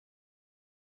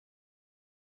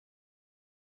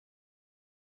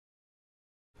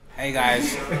Hey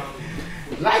guys.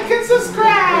 Like and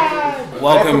subscribe.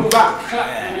 Welcome back.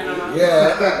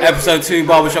 Yeah. Episode 2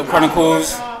 Barbershop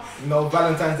Chronicles. You know,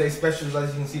 Valentine's Day specials,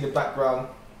 as you can see the background.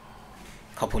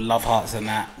 Couple love hearts and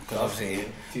that, because obviously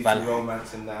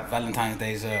romance and that. Valentine's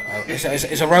Day is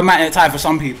it's a romantic time for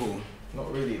some people.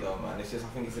 Not really though, man. It's just I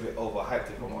think it's a bit overhyped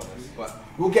if I'm honest. But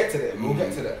we'll get to that. We'll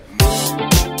get to that.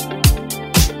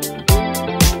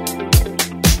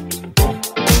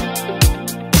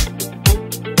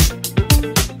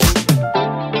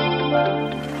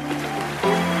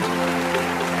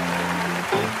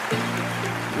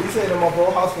 What are you saying, my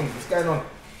bro? How's things? What's going on?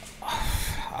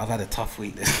 I've had a tough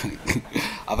week this week.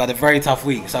 I've had a very tough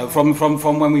week. So from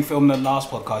when we filmed the last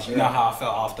podcast, you know how I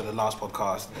felt after the last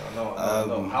podcast. Yeah, I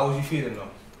know. How was you feeling though?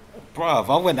 Bruv,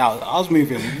 I went out. I was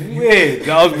moving weird.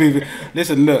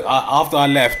 Listen, look. After I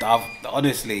left,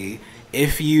 honestly,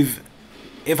 if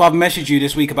I've messaged you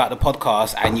this week about the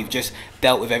podcast and you've just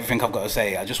dealt with everything I've got to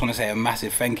say, I just want to say a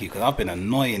massive thank you, because I've been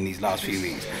annoying these last few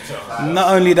weeks.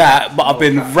 Not only that, but I've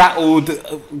been rattled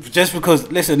just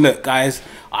because, listen, look, guys,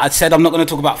 I said I'm not going to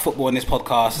talk about football in this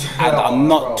podcast, and I'm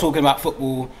not talking about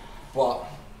football, but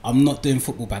I'm not doing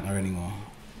football banter anymore.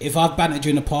 If I've bantered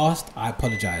you in the past, I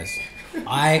apologise.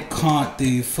 I can't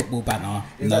do football banter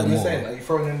no more. Saying? Are you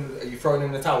throwing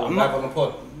in the towel live on the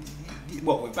pod?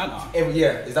 What, with banter?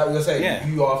 Yeah, is that what you're saying? Yeah.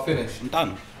 You are finished. I'm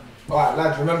done. Alright,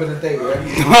 lads, remember the day, yeah?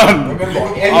 Remember,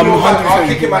 I'm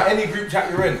kick him out any group chat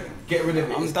you're in. Get rid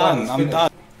of it. I'm done.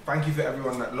 Thank you for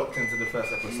everyone that locked into the first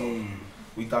episode.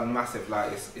 We've done massive,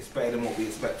 like, it's better than what we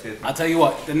expected. I'll tell you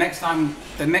what, the next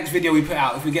video we put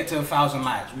out, if we get to 1,000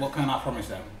 likes, what can I promise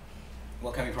them?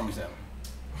 What can we promise them?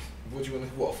 What do you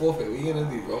want to, what, a forfeit? What are you going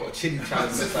to do, bro? A chili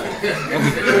challenge or something? A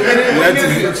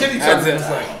chili challenge?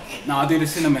 No, I'll do the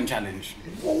cinnamon challenge.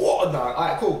 What? No,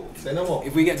 alright, cool. Say no more.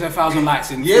 If we get to 1,000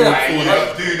 likes in do that. Did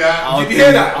you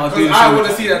hear that? I want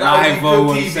to see that. That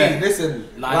would be good TV. Listen,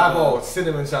 live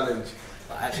cinnamon challenge.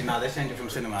 Actually, no, let's change it from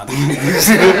cinema.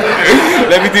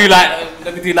 let me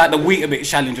do like the Weetabix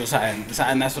challenge or something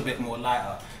that's a bit more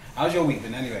lighter. How's your week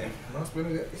been anyway? No, it's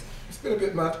been a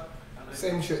bit mad.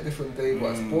 Same shit, different day,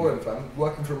 but it's boring, fam.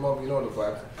 Working from home, you know the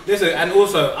vibe. Listen, and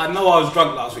also, I know I was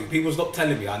drunk last week. People stopped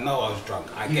telling me. I know I was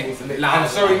drunk. I get it. I'm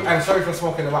sorry for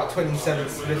smoking about 27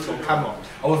 splits on camera.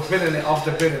 I was billing it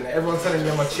after billing it. Everyone's telling me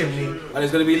on my chimney. And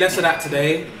there's going to be less of that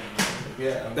today.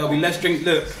 Yeah. There'll be less drink.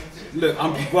 Look,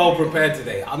 I'm well prepared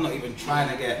today. I'm not even trying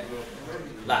to get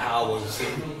like how I was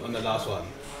on the last one.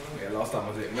 Yeah, last time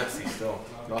was a bit messy still.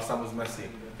 Last time was messy.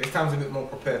 This time's a bit more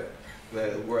prepared.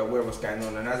 We're aware of what's going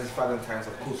on, and as it's Valentine's,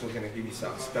 of course we're going to give you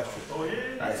something special.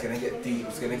 Like, it's going to get deep,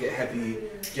 it's going to get heavy.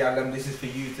 Jalem, this is for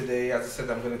you today. As I said,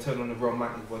 I'm going to turn on the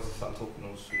romantic voice and start talking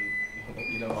all sweet.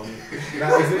 You know what I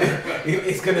mean?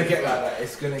 It's going to get like that.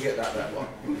 It's going to get like that. But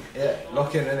yeah,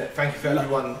 lock in, innit? Thank you for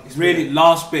everyone. It's really,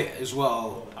 last bit as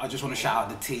well, I just want to shout out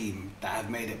the team that have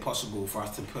made it possible for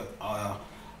us to put our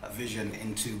vision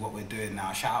into what we're doing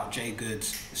now. Shout out Jay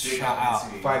Goods. Shout out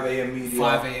 5 a.m. Media.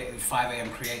 5 a.m.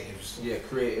 Creatives. Yeah,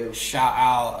 creative. Shout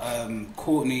out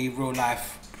Courtney, Real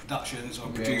Life Productions, or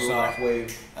producer. Real Life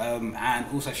Wave. And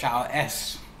also shout out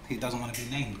S. He doesn't want to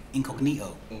be named.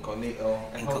 Incognito. And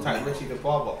hold tight, Richie the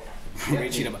Barber.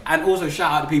 And also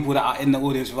shout out the people that are in the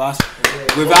audience with us.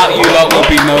 Without you lot, we'll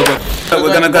be no good. So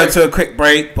we're going to go to a quick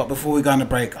break, but before we go on a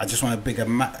break, I just want to big a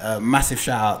massive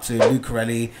shout out to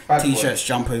Lucarelli, t-shirts,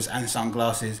 jumpers and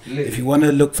sunglasses. If you want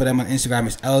to look for them on Instagram,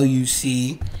 it's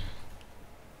LUCALLI,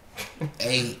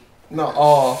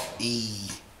 bro.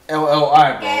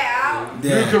 Yeah.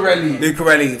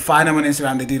 Lucarelli. Find them on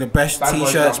Instagram. They do the best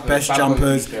t-shirts, best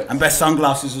jumpers, and best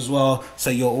sunglasses as well. So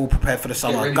you're all prepared for the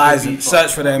summer, guys.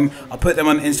 Search for them. I'll put them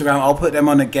on Instagram. I'll put them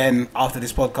on again after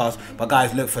this podcast. But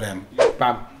guys, look for them.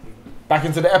 Bam. Back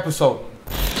into the episode.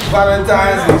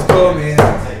 Valentine's is coming.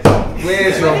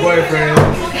 Where's your boyfriend?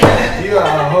 You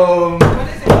are home.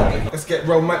 Let's get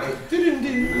romantic.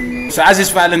 So as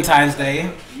it's Valentine's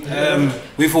Day,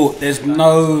 we thought there's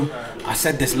no. I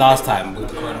said this last time with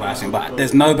the coronavirus thing, but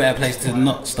there's no better place to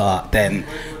not start than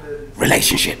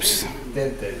relationships.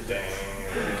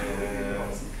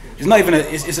 It's not even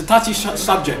it's a touchy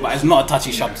subject, but it's not a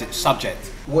touchy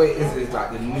subject. What it is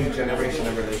like the new generation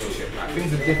of relationship. Like,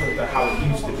 things are different to how it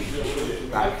used to be.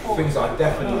 Like, things are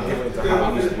definitely different to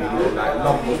how it used to be. Like,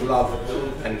 love was love,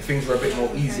 and things were a bit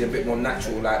more easy, a bit more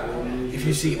natural. Like, if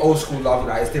you see old school love,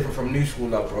 like, it's different from new school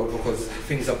love, bro, because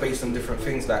things are based on different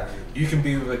things. Like, you can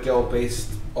be with a girl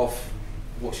based off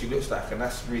what she looks like, and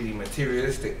that's really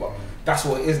materialistic, but that's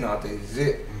what it is nowadays, is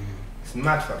it? It's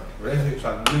mad, fam. Relationships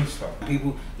are loose, fam.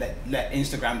 People let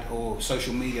Instagram or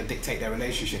social media dictate their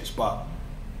relationships, but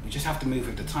we just have to move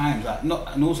with the times. Like,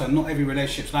 and also not every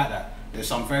relationship's like that. There's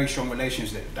some very strong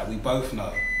relationships that we both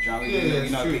know. Do you know what I mean? Yeah, we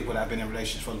know true. people that have been in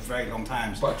relationships for very long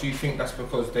times. But do you think that's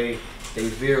because they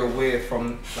veer away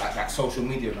from like that social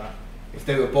media? Like, if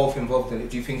they were both involved in it,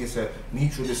 do you think it's a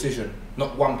mutual decision?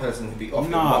 Not one person can be off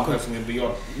and one person can be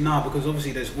on? No, because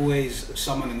obviously there's always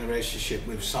someone in the relationship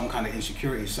with some kind of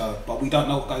insecurity. So, but we don't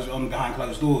know what goes on behind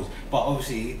closed doors. But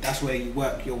obviously that's where you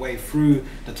work your way through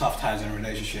the tough times in a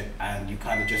relationship, and you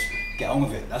kind of just get on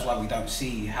with it. That's why we don't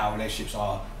see how relationships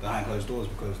are behind closed doors,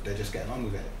 because they're just getting on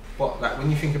with it. But like when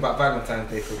you think about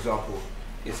Valentine's Day, for example,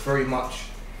 it's very much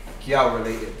girl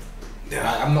related.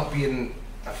 Yeah. Like, I'm not being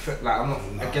I'm not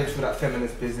against all that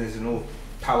feminist business and all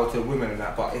power to women and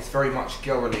that, but it's very much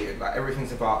girl related. Like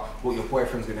everything's about what your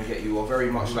boyfriend's gonna get you, or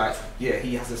very much like, yeah,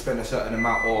 he has to spend a certain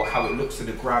amount, or how it looks to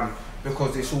the gram,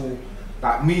 because it's all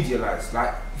like medialized.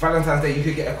 Like Valentine's Day, you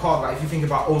could get a card. Like if you think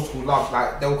about old school love,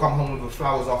 like they'll come home with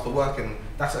flowers after work, and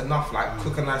that's enough. Like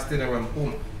cook a nice dinner and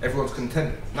boom, everyone's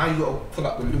content. Now you gotta pull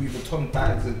up the Louis Vuitton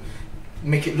bags and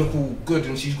make it look all good,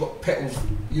 and she's got petals,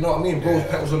 you know what I mean, rose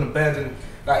petals on the bed, and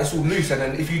like it's all loose. And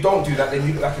then if you don't do that, then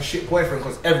you look like a shit boyfriend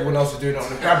because everyone else is doing it on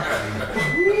the gram.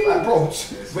 Like bro,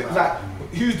 like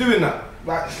who's doing that?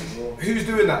 Like who's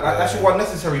doing that? Like that's all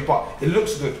unnecessary, but it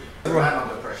looks good.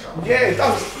 Under pressure. Yeah, it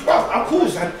does. Well, of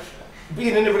course, and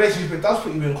being in a relationship, it does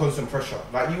put you in constant pressure.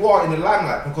 Like you are in the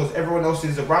limelight because everyone else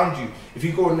is around you. If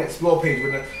you go on the explore page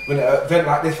when an event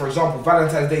like this, for example,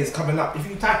 Valentine's Day is coming up. If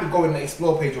you type and go in the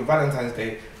explore page on Valentine's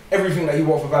Day, everything that you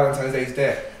want for Valentine's Day is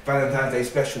there. Valentine's Day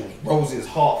specials, roses,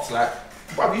 hearts, like.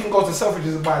 Bro, you can go to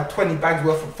Selfridges and buy 20 bags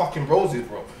worth of fucking roses,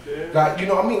 bro. Yeah. Like, you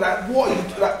know what I mean? Like, what are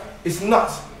you, like, it's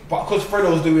nuts. But because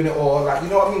Fredo's doing it, or like, you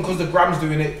know what I mean? Because the Gram's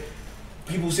doing it,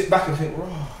 people sit back and think, bro,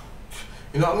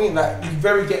 you know what I mean? Like,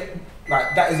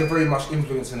 like, that is a very much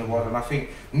influence in the world. And I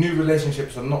think new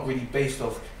relationships are not really based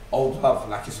off old love.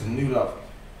 Like, it's a new love.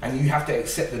 And you have to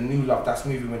accept the new love that's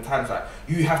moving with times. Like,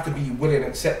 you have to be willing to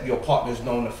accept your partner's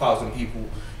known 1,000 people.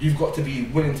 You've got to be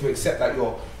willing to accept that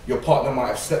your partner might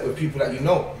have slept with people that you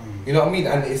know. You know what I mean?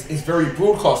 And it's very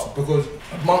broadcast, because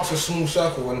amongst a small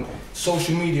circle and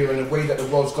social media and the way that the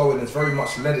world's going has very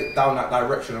much led it down that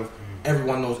direction of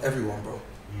everyone knows everyone, bro.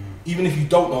 Even if you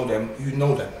don't know them, you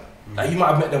know them. Like, you might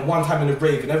have met them one time in the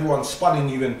rave and everyone's spotting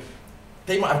you, and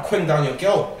they might have quenged down your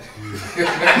girl. You know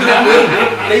what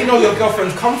I mean? They know your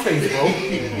girlfriend's cum face, bro.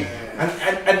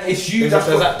 And it's you.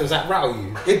 Does that rattle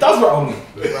you? It does rattle me.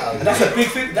 And that's a big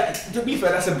thing. To be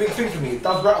fair, that's a big thing for me. It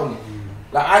does rattle me.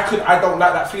 Like I don't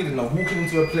like that feeling of walking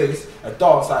into a place, a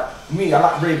dance. Like me, I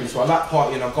like raving, so I like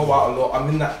partying. I go out a lot. I'm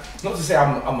in that. Not to say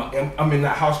I'm in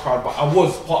that house crowd, but I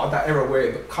was part of that era where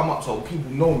it come up, so people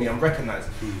know me. I'm recognised.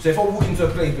 So if I walk into a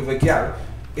place with a gal,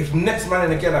 if next man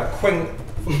in a gal have queng.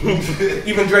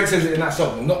 Even Drake says it in that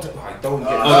song. Not to, I don't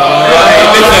get it.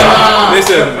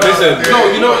 Listen.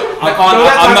 No, you know, that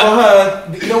type of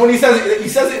hug. You know when he says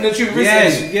it in the tune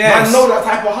recently. Yes. Man know that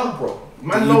type of hug, bro.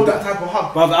 Man know that type of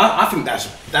hug. But I think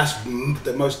that's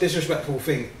the most disrespectful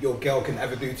thing your girl can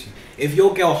ever do to you. If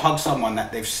your girl hugs someone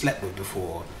that they've slept with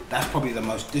before, that's probably the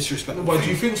most disrespectful thing. But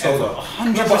do you think so though?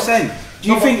 100%. Do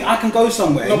you think I can go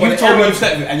somewhere? You told me you've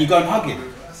slept with and you go and hug him?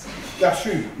 That's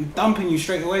true. I'm dumping you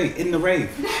straight away in the rave.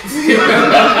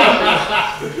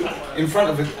 in front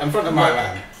of my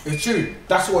man. It's true.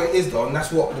 That's what it is though, and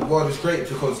that's what the world is created,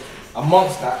 because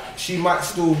amongst that, she might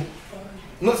still,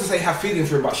 not to say have feelings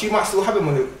for him, but she might still have him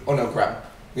on her gram.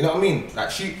 You know what I mean? Like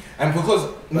because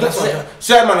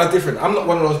certain men are different. I'm not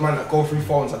one of those men that go through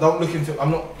phones. I'm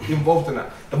not involved in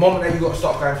that. The moment that you got to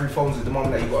start going through phones is the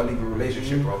moment that you got to leave a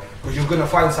relationship, bro. Because you're gonna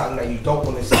find something that you don't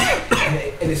want to see,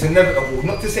 and it's inevitable.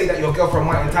 Not to say that your girlfriend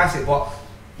might entice it, but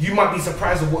you might be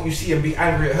surprised at what you see and be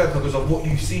angry at her because of what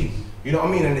you see. You know what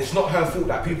I mean? And it's not her fault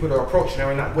that people are approaching her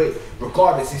in that way.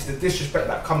 Regardless, it's the disrespect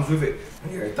that comes with it.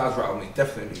 And yeah, it does rattle me,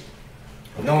 definitely.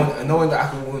 Knowing that I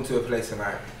can walk into a place and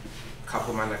like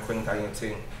couple man that queen down your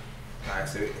thing, like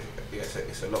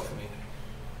it's a lot for me.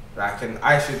 Like, and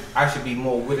I should be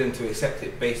more willing to accept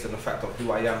it based on the fact of who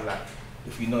I am. Like,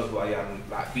 if you know who I am,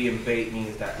 like being bait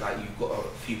means that like you've got a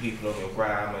few people on your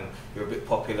gram and you're a bit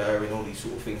popular and all these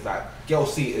sort of things. Like,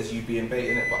 girls see it as you being bait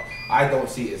in it, but I don't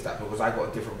see it as that because I got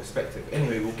a different perspective.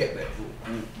 Anyway, we'll get there.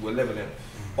 We're leveling.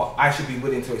 But I should be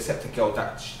willing to accept a girl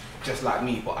that's just like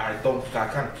me, but I don't think I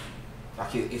can.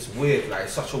 Like it's weird. Like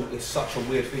it's such a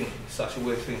weird thing. It's such a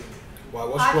weird thing. Why?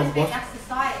 What's I wrong? just think that's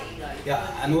society, though.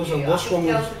 Yeah, and also what's wrong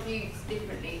with girls are viewed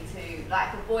differently to,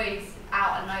 like, the boys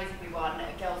out and knows everyone.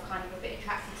 A girl's kind of a bit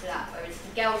attracted to that, whereas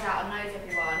the girl's out and knows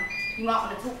everyone. You might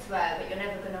want to talk to her, but you're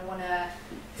never going to want to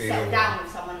settle down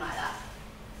with someone like that.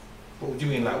 What do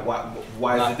you mean? Like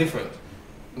why is it different?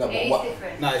 No, It is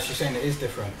different. No, she's saying it is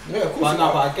different. Yeah, of course. But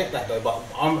no, but I get that though. But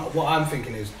what I'm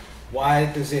thinking is, why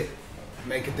does it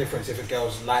make a difference if a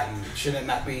girl's like you? Shouldn't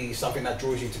that be something that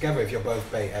draws you together if you're both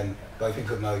bait and both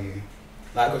people know you?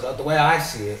 Like, because the way I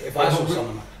see it, if I saw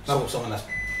someone that's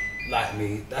like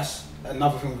me, that's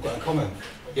another thing we've got in common.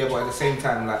 Yeah, but at the same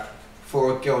time, like,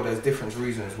 for a girl, there's different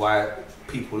reasons why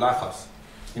people like us.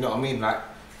 You know what I mean? Like,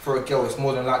 for a girl, it's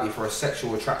more than likely for a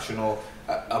sexual attraction or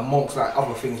amongst like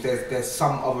other things. There's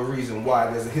some other reason why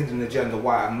there's a hidden agenda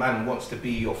why a man wants to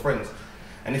be your friends.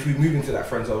 And if we move into that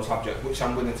friend zone subject, which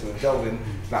I'm willing to delve in,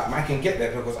 like, I can get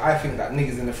there because I think that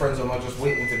niggas in the friend zone are just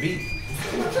waiting to be.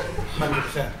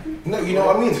 100%. No, you know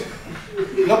what I mean?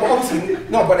 No, but obviously,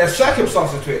 no, but there's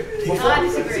circumstances to it. No, I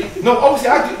disagree. No, obviously,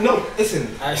 I do. No, listen.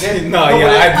 Actually,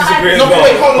 I disagree as no, well.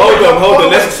 wait, hold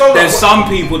on. There's some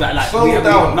people that like. Slow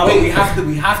down. We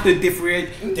have to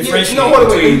differentiate between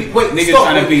niggas stop,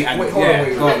 trying to be and wait, hold on,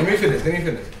 let me finish.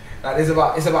 Like, it's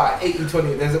about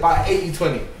 80-20. There's about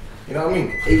 80-20. You know what I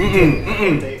mean?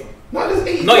 80-20. No, there's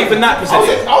 80. Not even that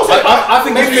percentage. I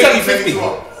think it's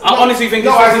 50-50. I honestly think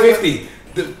it's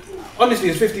 50-50. Honestly,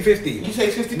 it's 50-50. You say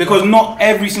 50? Because not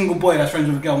every single boy that's friends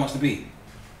with a girl wants to be.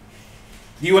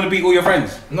 Do you want to beat all your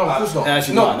friends? No, of course not.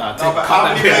 Actually, no. Cut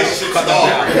Cut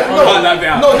that bit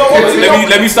out. No,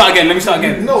 let me start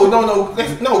again. No.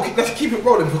 Let's keep it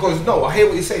rolling because no, I hear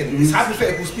what you're saying. It's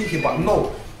hypothetical speaking, but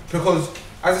no, because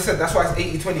as I said, that's why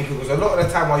it's 80-20 because a lot of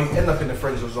the time why you end up in the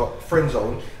friend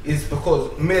zone is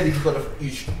because merely because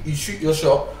you shoot your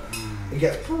shot. It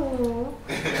gets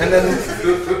and then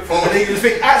you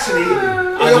think actually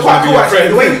you're quite cool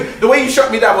actually. The way you shot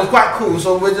me that was quite cool,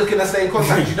 so we're just gonna stay in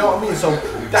contact, you know what I mean? So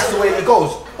that's the way it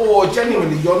goes. Or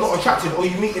genuinely you're not attracted or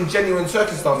you meet in genuine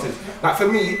circumstances. Like for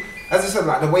me, as I said,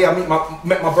 like the way I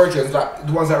met my virgins, like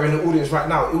the ones that are in the audience right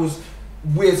now, it was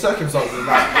weird circumstances.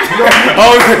 Like, you know what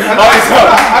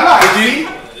I mean?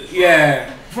 Yeah.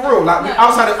 For real, like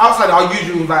outside our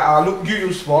usual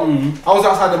spot, I was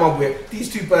outside of my whip. These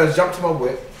two birds jumped in my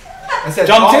whip and said,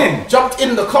 jumped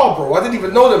in the car, bro. I didn't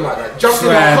even know them like that. Jumped in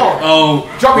the car. Oh,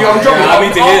 drop me home. I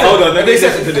need to hear. Hold on, let me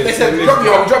listen to this. They said, drop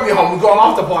me home. We got an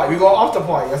after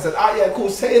party. I said, yeah, cool.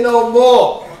 Say no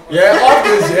more. Yeah,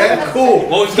 afters, yeah, cool.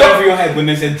 What was going through your head when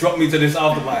they said drop me to this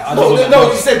after party? No,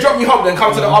 you said drop me home, then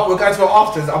come to the after. We're going to our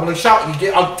afters. I'm gonna shout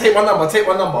you. I'll take my number. Gave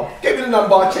me the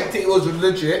number. I checked it was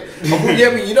legit.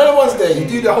 You know the ones there. You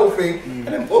do the whole thing, and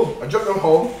then boom, I dropped them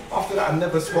home. After that, I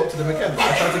never spoke to them again.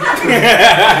 I tried to get through.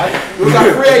 It was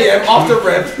like 3 a.m. after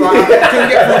reps. Right? I couldn't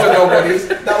get through to nobody.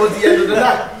 That was the end of the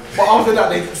night. But after that,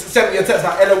 they sent me a text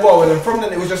like LOL, and then from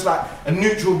then it was just like a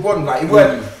neutral bond. Like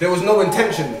there was no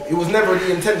intention. It was never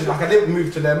the intention. Like I didn't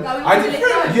move to them. No, I didn't. You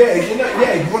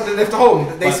wanted to lift home.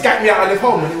 They scacked me out. I left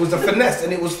home, and it was a finesse,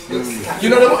 and it was, it was a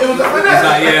finesse.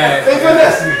 Like, they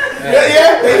finessed me.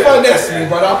 They finessed me,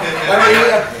 brother.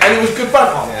 And it was good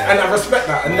fun, and I respect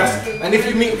that. And if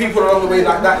you meet people along the way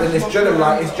like that, then it's general.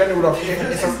 Like it's general.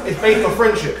 It's based on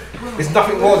friendship. It's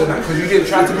nothing more than that because you didn't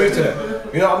try to move to them.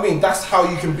 You know what I mean? That's how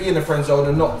you can be in the friend zone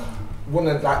and not want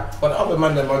to like. But the other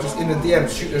man them are just in the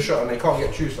DMs, shoot a shot and they can't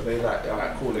get through, so they like,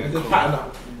 alright, cool. They just pattern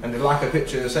up and they like a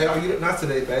picture and say, oh, you look nice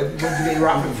today, babe. Where did you get your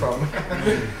outfit from?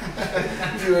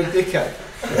 You're a dickhead.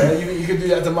 Yeah, you can do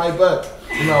that to my bird.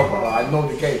 No, brother, I know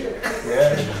the game.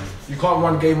 Yeah, you can't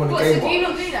run game on the game. So do you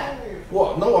not do that?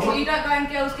 What? No, I'm not. You don't go in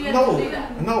girls' DMs to do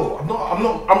that? No, I'm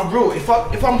not. I'm real. If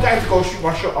I'm going to go shoot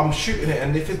my shot, I'm shooting it,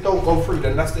 and if it don't go through,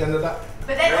 then that's the end of that.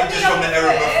 But then just from the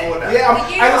era before that.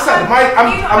 Yeah, as I said,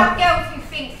 you have girls who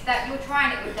think that you're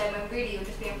trying it with them, and really you're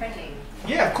just being friendly.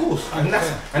 Yeah, of course, and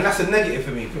that's a negative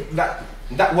for me.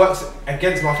 That works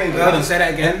against my favour. Hold on, say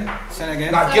that again.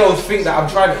 Like girls think that I'm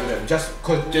trying it with them just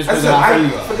because.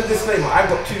 For the disclaimer, I've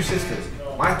got 2 sisters.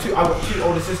 I've got 2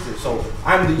 older sisters, so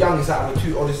I'm the youngest out of the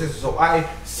 2 older sisters. So I've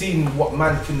seen what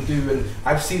man can do, and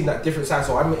I've seen that different side.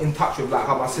 So I'm in touch with like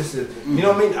how my sisters, you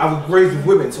know what I mean? I was raised with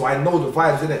women, so I know the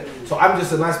vibes in it. So I'm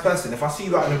just a nice person. If I see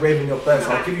you out in the rave in your bed,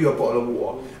 so I'll give you a bottle of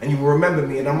water, and you will remember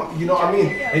me. And you know what I mean?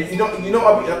 And you know what I mean?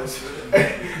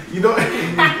 You know.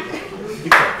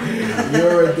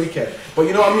 You're a dickhead. But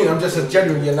you know what I mean? I'm just a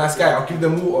genuinely a nice guy. I'll give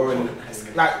them water and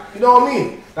like, you know what I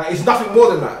mean? Like it's nothing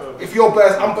more than that. If you're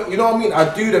blessed, you know what I mean?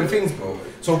 I do them things, bro.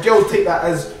 So girls take that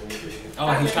as,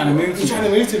 oh, he's trying to move. He's trying to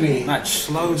move to me. Like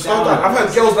slow down. I've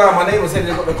heard girls down my name and say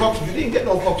they got the cocky. You didn't get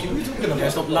no cocky. What are you talking about? Yeah,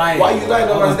 stop lying. Why are you lying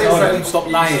on my name? Stop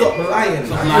lying. Stop lying.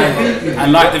 Stop lying.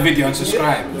 And like the video and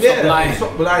subscribe. Yeah, stop lying.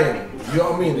 Stop lying. You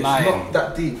know what I mean? It's lying. not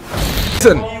that deep.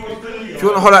 Listen, if you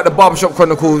want to holler at the Barbershop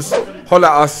Chronicles, holler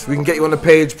at us. We can get you on the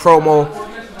page, promo.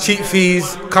 cheap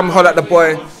fees, come holler at the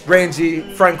boy, Rangy,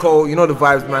 Franco, you know the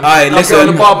vibes, man. Alright,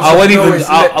 listen,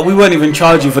 we won't even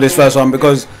charge you for this first one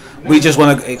because we just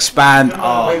want to expand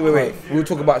our... Wait. We'll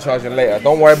talk about charging later.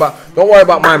 Don't worry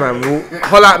about my man. We'll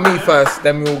holler at me first,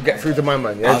 then we'll get through to my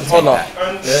man. Yeah, just holler.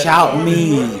 Yeah. Shout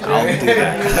me. I'll do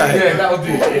that. Yeah, that'll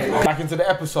do. Back into the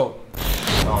episode.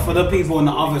 For the people on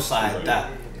the other side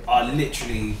that are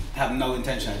literally have no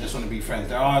intention, just want to be friends.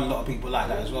 There are a lot of people like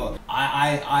that as well.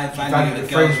 I value the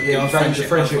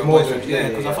friendship more than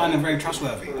because I find them very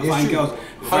trustworthy. I find girls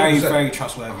very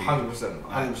trustworthy.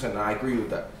 100%. I agree with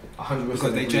that. 100%.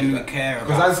 Because they genuinely care.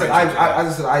 Because as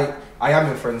I said, I am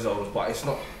in friend zones, but it's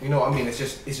not. You know what I mean? It's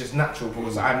just natural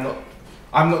because I'm not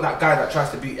that guy that tries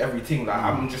to beat everything. Like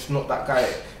I'm just not that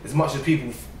guy. As much as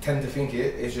people tend to think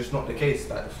it's just not the case.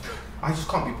 Like I just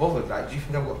can't be bothered. Like, do you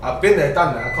think I've been there,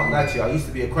 done that? I can't lie to you. I used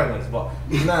to be a Quenins, but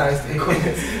nah, it's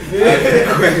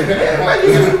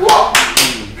what?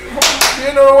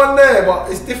 You know one there,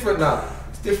 but it's different now.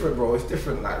 It's different, bro. It's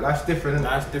different. Like life's different.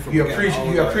 Life's different. You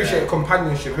appreciate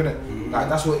companionship, innit? Like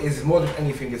that's what it is. More than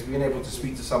anything, is being able to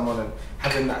speak to someone and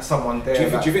having that someone there. Do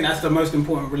you think that's the most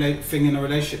important thing in a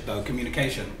relationship, though?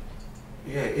 Communication.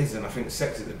 Yeah, it is, and I think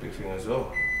sex is a big thing as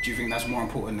well. Do you think that's more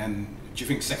important than? Do you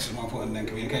think sex is more important than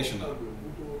communication, though?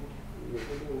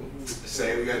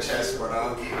 Say we got chest, but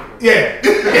Yeah,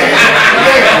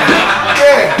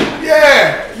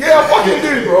 I fucking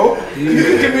do, bro. You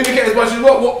can communicate as much as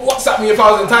WhatsApp me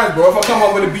 1,000 times, bro. If I come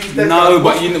up with a beat, then no,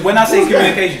 but when I say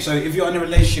communication, so if you're in a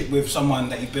relationship with someone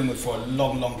that you've been with for a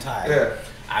long time,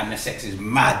 and the sex is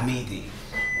mad meaty.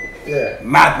 Yeah.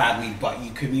 Mad meaty, but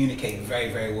you communicate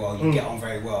very well, you get on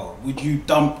very well. Would you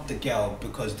dump the girl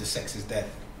because the sex is dead?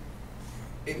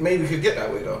 It maybe could get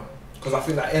that way though, because I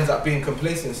think that ends up being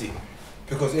complacency.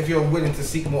 Because if you're willing to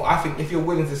seek more, I think if you're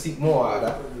willing to seek more out of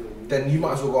that, then you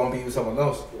might as well go and be with someone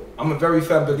else. I'm a very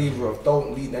firm believer of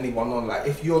don't lead anyone on. Like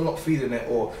if you're not feeling it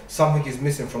or something is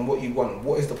missing from what you want,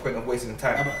 what is the point of wasting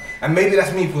time? And maybe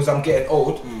that's me because I'm getting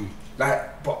old.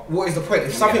 Like, but what is the point?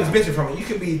 If something's missing from it, you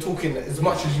could be talking as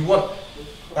much as you want.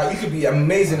 Like you could be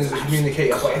amazing as a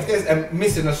communicator, but if there's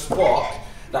missing a spark,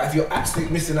 like if you're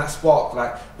absolutely missing that spark,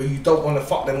 like but you don't want to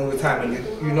fuck them all the time, and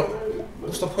you're not.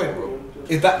 What's the point, bro?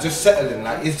 Is that just settling?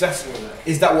 Like, is that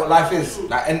what life is?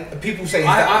 Like, and people say,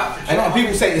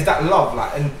 people say, is that love?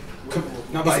 Like, and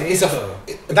no, but it's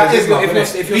that is love.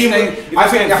 I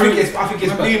think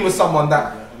it's being with someone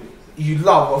that you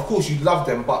love. Of course, you love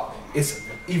them, but it's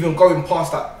even going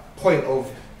past that point of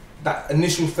that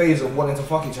initial phase of wanting to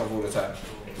fuck each other all the time.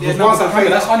 Yeah, no,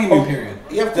 that's honeymoon period.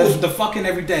 Yeah, of course. The fucking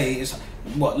every day is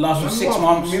what lasts for 6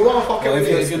 months.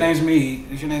 If your name's me,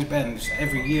 if your name's Ben, it's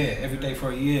every year, every day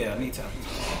for a year. I need to.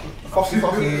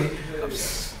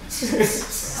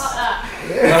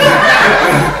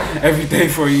 Every day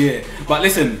for a year. But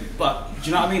listen, do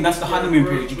you know what I mean? That's the honeymoon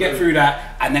period. You get through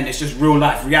that, and then it's just real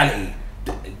life reality.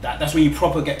 That's when you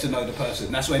proper get to know the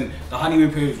person. That's when the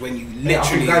honeymoon period is when you literally. I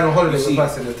think going on holiday with a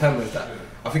person determines that.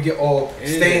 I think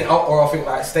staying out, or I think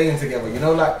like staying together. You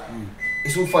know, like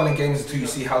it's all fun and games until you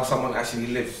see how someone actually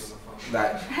lives.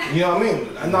 Like, you know what I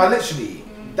mean? And no, literally,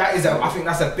 I think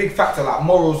that's a big factor. Like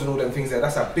morals and all them things there.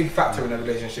 That's a big factor in a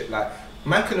relationship. Like,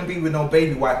 man couldn't be with no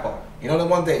baby wiper. You know, the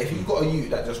one day if you got a youth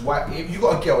that just if you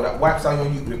got a girl that wipes down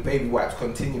your youth with baby wipes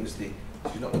continuously,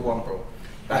 she's not the one, bro.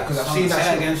 Like, because I've seen that.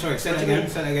 Say that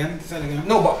again.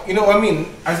 No, but you know what I mean?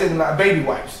 As in like baby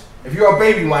wipes. If you're a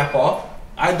baby wiper,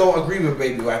 I don't agree with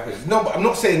baby wipers. No, but I'm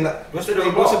not saying that. What's a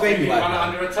baby wiper?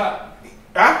 Under attack.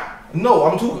 Huh? No,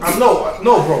 no,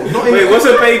 bro. Wait, what's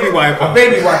a baby wiper? A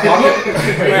baby wiper.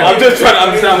 I'm just trying to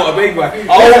understand what a baby wiper.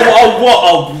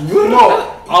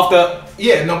 No. After.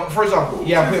 Yeah, no. But for example,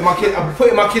 I'm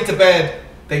putting my kid to bed.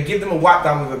 They give them a wipe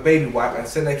down with a baby wipe and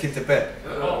send their kid to bed.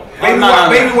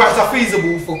 Baby wipes are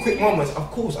feasible for quick moments. Of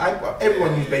course,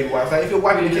 everyone uses baby wipes. Like if you're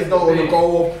wiping the kids down on the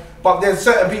go, but there's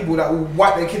certain people that will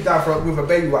wipe their kid down with a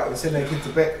baby wipe and send their kid to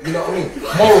bed. You know what I mean?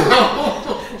 Moral.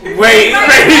 Wait. Hold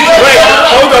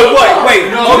on. Wait.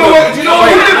 Do you know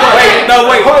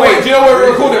where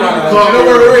we're recording right now? Do you know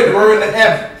where we're in? We're in the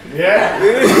M. Yeah.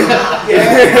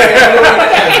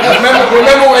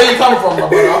 Remember where you come from, my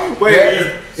brother.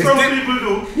 Wait. Some people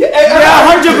do.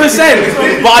 Yeah,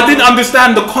 100%. But I didn't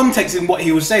understand the context in what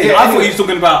he was saying. I thought he was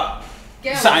talking about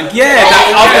something.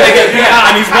 After they get beat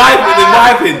out and he's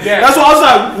wiping. That's what I was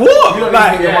like. What? You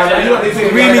don't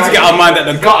We need to get our mind at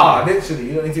the gutter. Literally,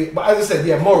 you don't need to. But as I said,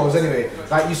 yeah, morals anyway.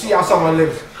 Like you see how someone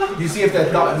lives, you see if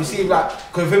they're dark, you see like.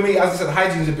 Because for me, as I said,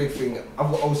 hygiene's a big thing. I've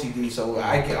got OCD, so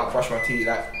I get up, brush my teeth.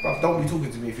 Like, bruv, don't be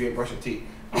talking to me if you ain't brush your teeth.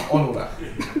 I'm on all that.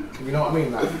 You know what I mean?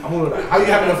 Like, I'm all that. How you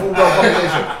having a full blown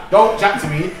conversation? Don't chat to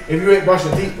me if you ain't brush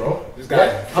your teeth, bro. This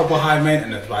guy, proper high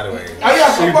maintenance, by the way.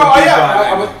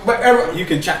 But you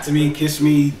can chat to me, kiss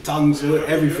me, tongues,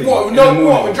 everything. What? No,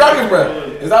 what? With dragon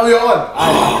breath? Is that what you're on?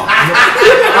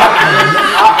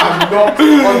 I'm not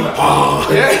on that.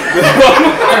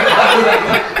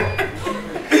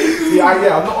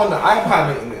 Yeah, I'm not on that. I am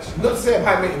high maintenance. Not to say I'm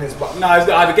high maintenance, but no,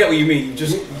 I get what you mean. You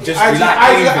just you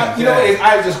know what it is?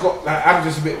 I just got like I'm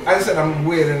just a bit. I said I'm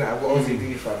weird and I've got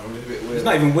OCD, fam. I'm just a bit weird. It's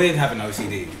not even weird having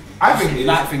OCD. I think you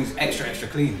like things extra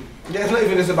clean. Yeah, it's not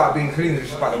even just about being clean. It's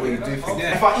just about the way you do things.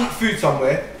 Yeah. If I eat food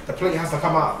somewhere, the plate has to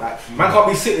come out. Like man can't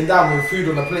be sitting down with food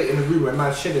on the plate in the room and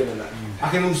man's chilling and that. I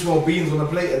can all smell beans on the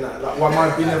plate and that. Like while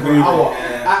man's been there for an hour.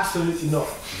 Absolutely not.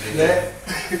 Yeah.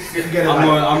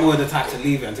 I'm more the type to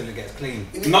leave it until it gets clean.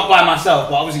 Not by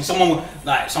myself, but obviously someone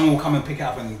will come and pick it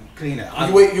up and clean it.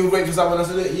 You wait for someone else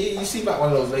to do it. You seem like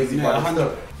one of those lazy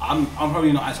brothers. I'm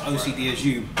probably not as OCD as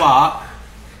you, but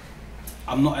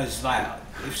I'm not as like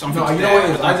if something's you know what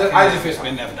it is? I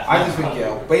just think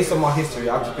yeah, based on my history,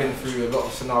 I've just been through a lot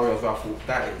of scenarios where I thought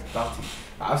that is dirty.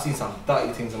 I've seen some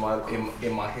dirty things in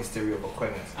my history of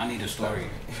acquaintance. I need a story.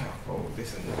 Yeah, bro,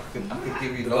 listen, I could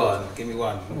give you loads. Give me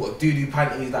one. What doo-doo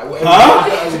panties, like whatever. Huh?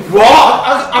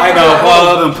 What? I know.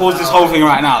 Hold on, pause this whole thing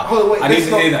right now. I need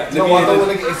to hear that. No, I don't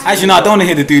want to get. Actually, no, I don't want to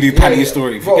hear the doo-doo panties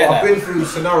story. Forget that. I've been through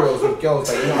scenarios with girls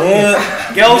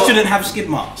that girls shouldn't have skid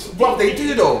marks. But they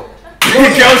do though.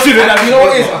 Girls shouldn't have. You know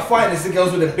what it is? I find it's the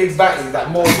girls with the big batteries that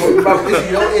more. You know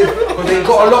what it is? Because they've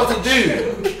got a lot to do.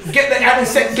 Get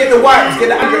the wipes, get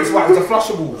the Amex wipes, the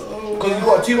flushables. Because you've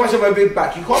got too much of a big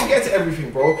back. You can't get to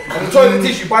everything, bro. And the toilet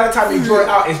tissue, by the time you draw it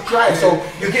out, it's dry. So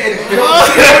you're getting, you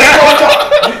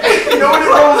know when it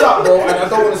rolls up, bro. And I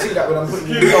don't want to see that when I'm putting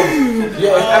it on.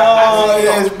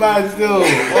 Yeah, it's bad still.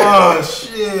 Oh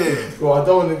shit. Bro, I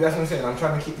don't want to. That's what I'm saying. I'm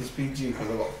trying to keep this PG because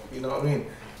I got, you know what I mean.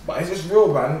 But it's just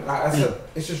real, man. Like I said,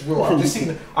 it's just real. I'm just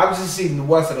seeing the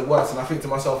worst of the worst, and I think to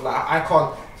myself, like I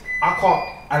can't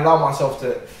allow myself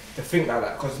to think like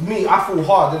that. Cause me, I feel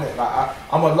hard, innit? Like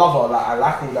I'm a lover. Like I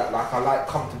like all that. Like I like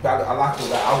comfortability. I like all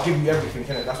that. I'll give you everything,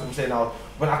 innit? That's what I'm saying.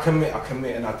 When I commit,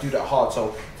 and I do that hard.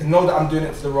 So to know that I'm doing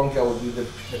it to the wrong girl would be the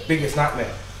biggest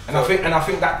nightmare. And I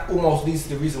think that almost leads to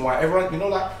the reason why everyone, you know,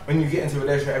 like when you get into a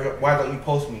relationship, why don't you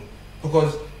post me?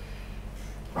 Because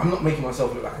I'm not making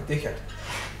myself look like a dickhead.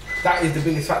 That is the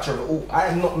biggest factor of it all. I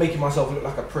am not making myself look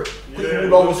like a prick.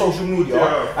 Putting all over social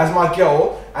media as my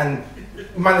girl and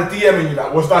man are DMing you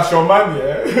like, was that your man,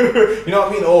 yeah? You know what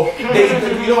I mean? Or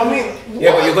you know what I mean?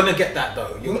 Yeah, but you're gonna get that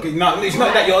though. It's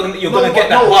not that you're gonna get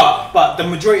that, but the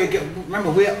majority of remember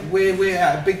we're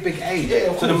at a big age.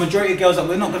 Yeah, so the majority of girls that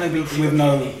we're not gonna be with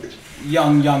no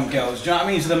young girls. Do you know what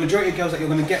I mean? So the majority of girls that you're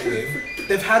gonna get with,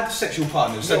 they've had sexual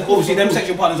partners. So obviously them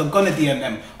sexual partners are gonna DM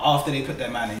them after they put their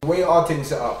man in. The way our thing's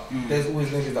set up, there's always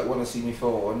niggas that want to see me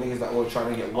fall, or niggas that are trying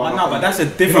to get one. Oh no, but that's a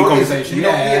different conversation.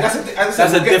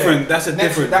 That's a different.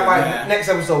 Next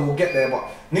episode we'll get there, but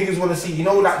niggas want to see. You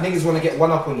know that niggas want to get one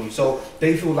up on you, so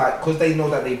they feel like because they know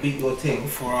that they beat your thing.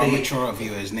 For our mature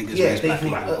viewers, niggas. Yeah, they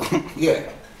feel like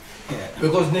yeah.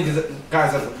 Because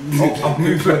guys have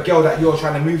moved to a girl that you're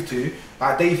trying to move to,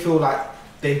 like they feel like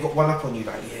they've got one up on you,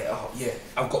 like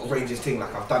I've got Ranger's thing,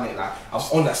 like I've done it, like I'm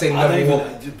on that same level.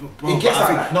 It gets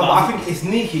like that. No, but I think it's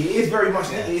sneaky. It is very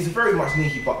much. It is very much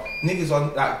sneaky. But niggas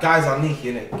are like guys are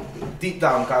sneaky, innit? Deep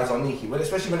down, guys are sneaky. But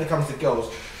especially when it comes to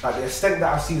girls, like the extent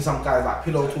that I've seen some guys like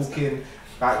pillow talking.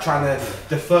 Like trying to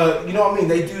defer, you know what I mean?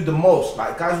 They do the most.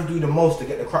 Like guys will do the most to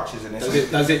get the crutches in it.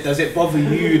 Does it bother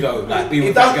you though? Like being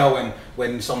with that girl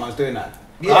when someone's doing that?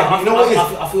 Yeah, you know what it is?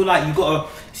 I feel like you gotta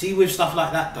see with stuff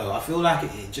like that though. I feel like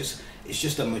it's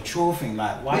just a mature thing.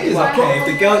 Like why do I care?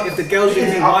 If the girl's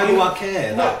with me, why do I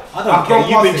care? Like I don't care.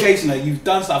 You've been chasing her. You've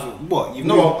done stuff. What?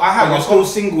 I have. You're still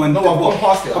single and I've gone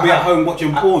past it. I'll be at home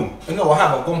watching porn. No, I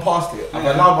have. I've gone past it.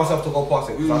 I've allowed myself to go past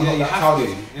it because I'm not that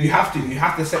childish. You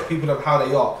have to set people up how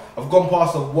they are. I've gone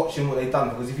past of watching what they've done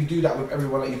because if you do that with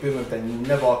everyone that you've been with, then you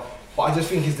never. But I just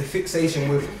think it's the fixation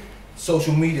with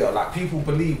social media. Like people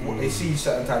believe what they see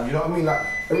certain times. You know what I mean? Like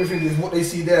everything is what they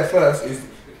see there first is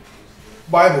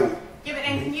Bible. Yeah, but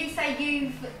then can you say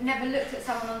you've never looked at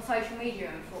someone on social media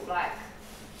and thought like,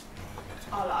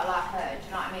 oh, like, I like her, do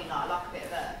you know what I mean? Like I like a bit of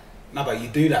her. No, but you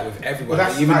do that with everyone.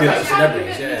 Well, you even do that with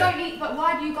celebrities. You don't need, but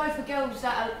why do you go for girls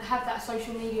that have that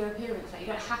social media appearance? Like you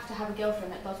don't have to have a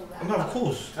girlfriend that does all that. No, of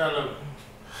course. Tell them.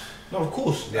 No, of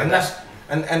course. Yeah, And that's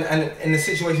and in the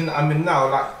situation that I'm in now,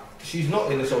 like she's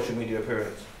not in the social media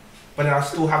appearance, but then I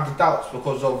still have the doubts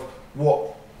because of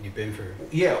what you've been through.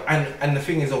 Yeah, and the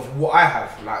thing is of what I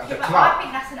have, like the But clout. I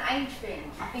think that's an age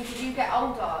thing. I think if you get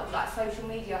older, like social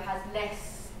media has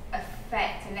less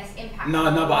effect and less impact. No,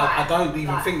 on but your I life. don't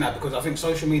even Like, think that, because I think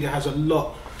social media has a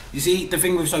lot. You see, the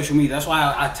thing with social media, that's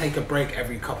why I take a break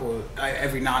every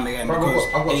now and again, Bro, because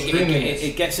I've got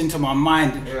it gets into my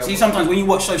mind. Yeah, see, sometimes when you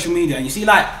watch social media and you see,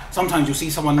 like, sometimes you'll see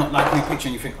someone not liking a picture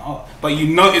and you think, oh, but you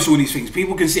notice all these things.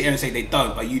 People can sit here and say they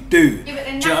don't, but you do. Yeah, but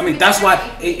then Do you know what I mean? that's That's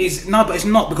why the it is. No, but it's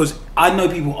not, because I know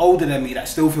people older than me that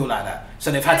still feel like that.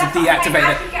 So they've had to deactivate As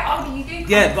that. you get older, you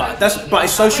do. Yeah, but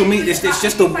it's social media. It's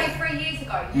just the. the. Say 3 years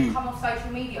ago, you come off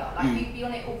social media, like you'd be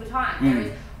on it all the time.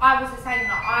 Whereas I was the same.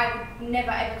 Like I would never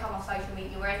ever come off social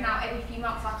media. Whereas now, every few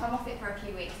months, I come off it for a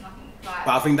few weeks, and I think like.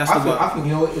 But I think that's I think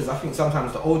you know what it is. I think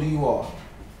sometimes the older you are,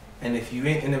 and if you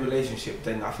ain't in a relationship,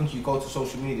 then I think you go to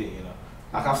social media. You know,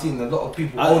 like I've seen a lot of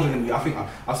people older than me. I think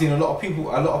I've seen a lot of people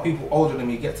older than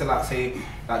me get to like say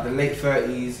like the late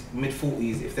 30s, mid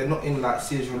 40s. If they're not in like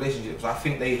serious relationships, I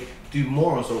think they do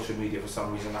more on social media for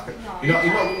some reason. Like,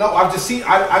 no, I've just seen.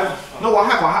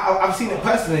 I've seen it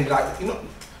personally. Like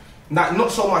like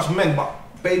not so much men, but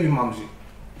baby mums.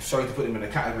 Sorry to put them in a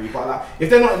category, but like if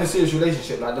they're not in a serious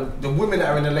relationship, like the women that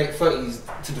are in the late 30s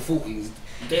to the 40s,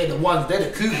 they're the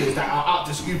cougars that are out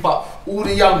to scoop up all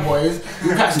the young boys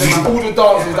who catch them at all the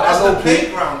dances that are local.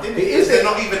 Playground, isn't it? It is. They're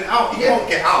not even out. You won't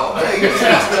get out. Yeah.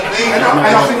 That's the playground.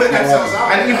 And I think They put themselves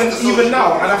out. and That's the even social now,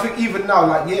 media. and I think even now,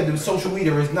 like the social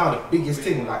media is now the biggest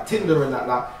thing, like Tinder and that,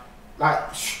 like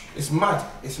it's mad.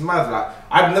 It's mad. Like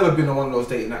I've never been on one of those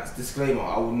dating apps. Disclaimer: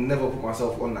 I will never put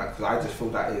myself on that because I just feel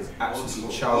that is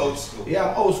absolutely childish. Old school. Yeah,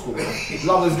 I'm old school.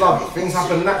 Love is love. Things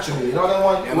happen naturally. You know what I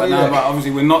want? Yeah, but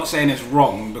obviously we're not saying it's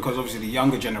wrong, because obviously the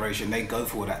younger generation, they go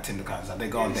for that Tinder kinds. Like they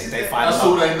go on, they find. That's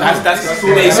all they know. That's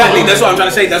exactly. That's what I'm trying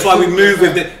to say. That's why we're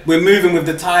moving with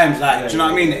the times. Like, do you know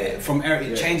what I mean? It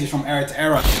changes from era to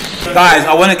era. Guys,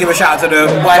 I want to give a shout out to the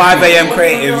 5 a.m.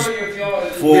 creatives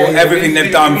for everything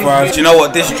they've done for us. Do you know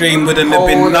what? This dream wouldn't have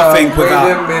been nothing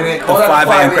without the 5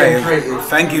 a.m. creatives.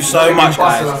 Thank you so much,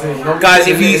 guys. Guys,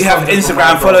 if you have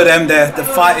Instagram, follow them.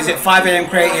 Is it 5 a.m.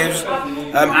 creatives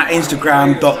at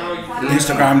Instagram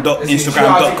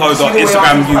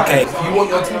UK. If you want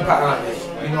your team pattern like this,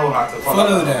 you know how to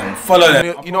Follow them. Follow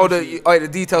them. You know the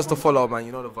details to follow, man.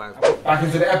 You know the vibes. Back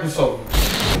into the episode.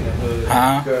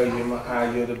 Girl, you're my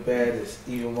eye, you're the baddest.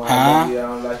 Even when I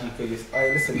don't like you, cause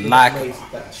listen, Like.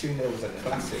 that tune there was a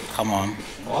classic. Come on.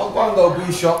 I'll go and go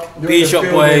B-Shop.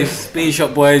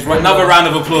 B-Shop boys. Another round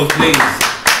of applause, please.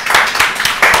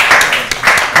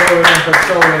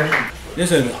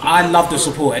 Listen, I love the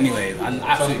support anyway. I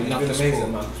absolutely love the support.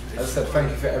 Amazing, man. As I said, thank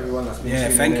you for everyone that's been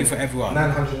tuning thank in. you for everyone.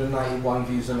 991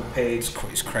 views on the page.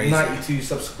 It's crazy. 92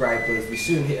 subscribers. We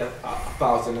soon hit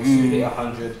 1,000 and soon hit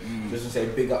 100. Just to say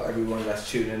big up everyone that's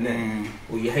tuning in.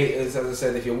 All you haters, as I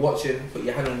said, if you're watching, put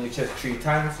your hand on your chest 3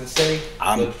 times and say,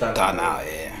 I'm you're done out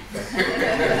here. You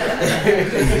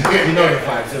know the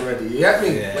vibes already, you get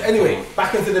me? Yeah. But anyway,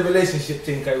 back into the relationship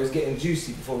thing, it was getting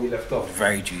juicy before we left off.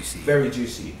 Very juicy. Very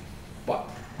juicy. But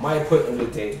my point of the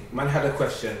day, man had a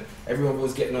question, everyone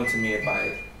was getting on to me about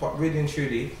it. But really and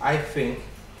truly, I think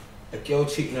a girl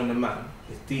cheating on a man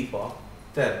is deeper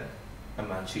than a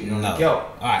man cheating on a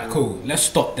girl. Alright, cool. Let's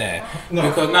stop there. No.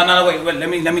 Because wait,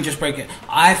 let me just break it.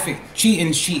 I think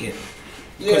cheating's cheating.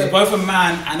 Because Yeah. both a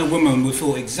man and a woman would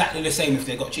feel exactly the same if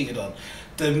they got cheated on.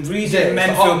 The reason Yeah, men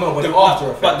it's the feel after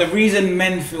effect. but the reason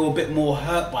men feel a bit more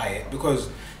hurt by it, because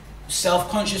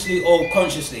self-consciously or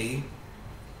consciously,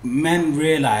 men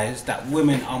realize that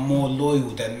women are more loyal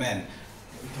than men.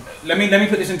 Let me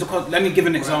put this into let me give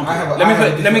an example.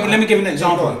 Let me give an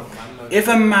example. If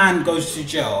a man goes to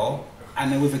jail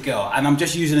and they're with a girl, and I'm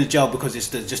just using a jail because it's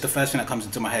just the first thing that comes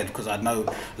into my head, because I know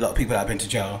a lot of people that have been to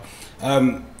jail.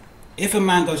 If a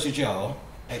man goes to jail,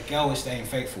 a girl is staying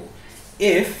faithful.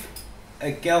 If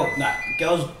a girl,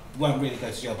 girls won't really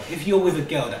go to jail, but if you're with a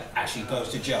girl that actually goes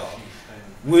to jail,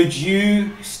 would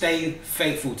you stay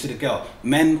faithful to the girl?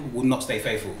 Men will not stay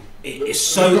faithful. It's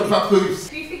so. Do you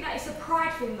think that it's a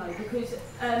pride thing though? Because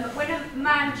when a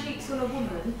man cheats on a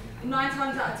woman, 9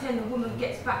 times out of 10 the woman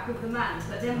gets back with the man.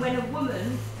 But then when a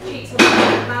woman cheats on a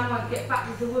man, the man won't get back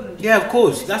with the woman. Yeah, of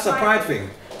course. That's a pride thing.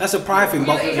 That's a pride thing.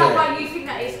 But Is that why you think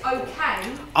that it's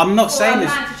okay? I'm not saying for a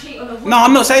this. man to cheat on a woman? No,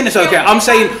 I'm not saying it's okay. I'm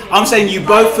saying you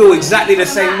both feel exactly the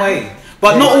same way.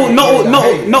 But not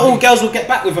all girls will get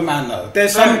back with a man though.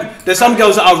 There's some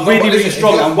girls that are really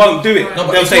strong and won't do it.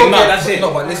 They'll say no, that's it.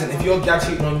 No, but listen, if your guy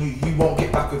cheating on you, you won't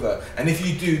get back back with her. And if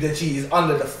you do, then she is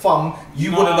under the thumb.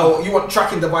 You want to know. You want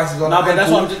tracking devices on her. No, but that's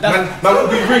what I'm. Man will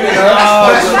be ringing her.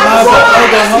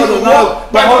 Hold on.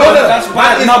 But that's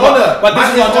bad. No, but this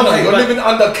is what I'm talking. You're living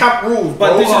under camp rules.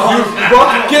 But this is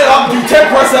get up, do 10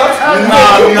 press-ups.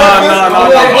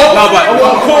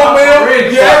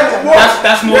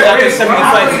 That's more like a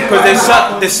 70-30 because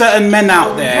there's certain men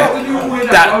out there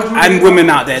and women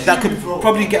out there that could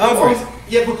probably get over it.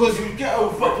 Yeah, because you get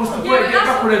over. What's the point of getting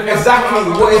back with her?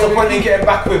 Exactly. What is the point in getting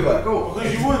back with her?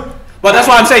 Because you would. But that's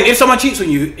why I'm saying, if someone cheats on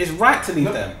you, it's right to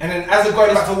leave them. And then, as a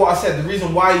going back to what I said, the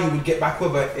reason why you would get back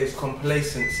with her is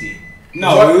complacency.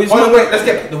 No, it's not. Wait, let's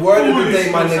get the word of the day,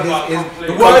 my niggas. Is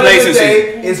the word of the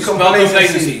day is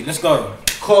complacency. Let's go.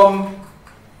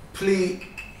 Complete.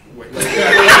 Why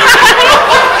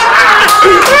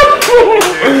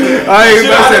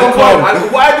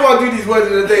do I do these words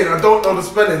of the day and I don't know the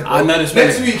spelling? I know the spelling.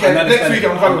 Next week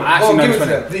I'm coming. I actually know the give it to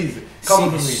spelling. them, please. Come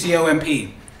for me.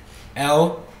 COMPLEACEY.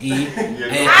 L-A-C-E.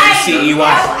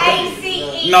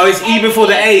 No, it's E before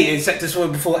the A. It's set this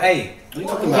word before A. What are you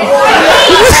talking about?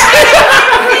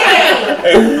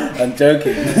 I'm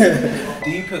joking. Do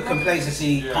you put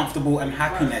complacency, comfortable, and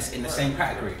happiness in the same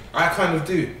category? I kind of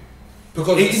do.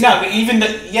 Because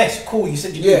yes, cool. You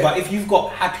said you do, but if you've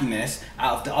got happiness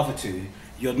out of the other two,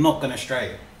 you're not gonna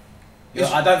stray.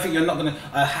 I don't think you're not gonna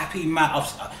a happy man.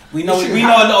 We know a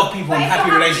lot of people in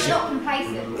happy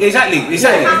relationships. Exactly. So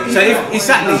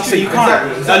you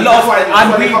can't. A lot of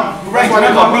we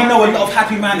know a lot of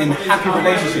happy men in happy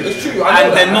relationships. It's true.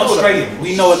 And they're not straying.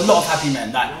 We know a lot of happy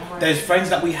men. There's friends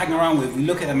that we hang around with. We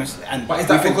look at them and. But is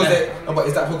that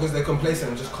because they're complacent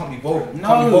and just can't be bothered?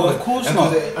 No, of course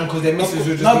not. And because their missus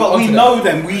will just. No, but we know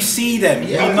them. We see them.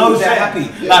 Yeah, we know they're happy.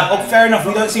 Like, fair enough.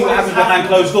 We don't see what happens behind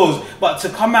closed doors, but to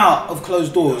come out of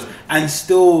closed doors and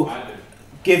still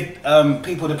give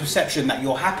people the perception that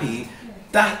you're happy,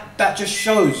 that just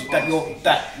shows that you're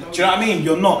that. Do you know what I mean?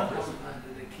 You're not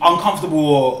uncomfortable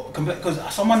or because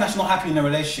someone that's not happy in a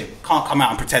relationship can't come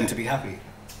out and pretend to be happy.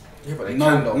 Yeah, but they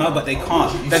but they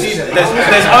can't.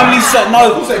 There's only so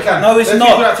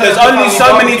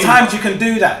many times you can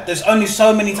do that. There's only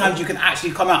so many times you can actually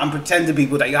come out and pretend to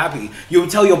people that you're happy. You will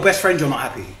tell your best friend you're not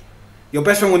happy. Your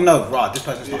best friend will know, right, this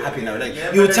person's not happy in their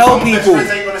relationship. You will tell people.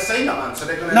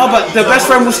 No, but the best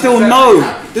friend will still know.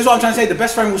 This is what I'm trying to say. The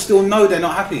best friend will still know they're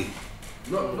not happy.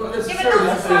 Not They necessarily.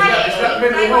 won't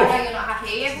know you're not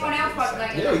happy. Everyone else won't know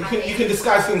you're not happy. You can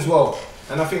disguise things well.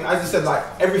 And I think, as I said, like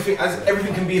everything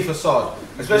can be a facade,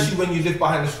 especially when you live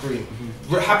behind the screen.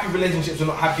 Happy relationships are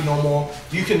not happy no more.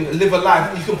 You can live a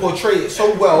life, you can portray it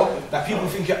so well that people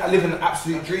think you're living an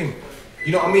absolute dream.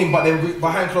 You know what I mean? But then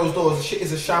behind closed doors, shit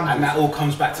is a shambles. And that all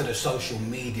comes back to the social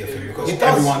media thing because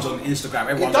everyone's on Instagram,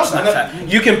 everyone's on Snapchat.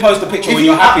 You can post a picture when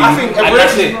you're happy, and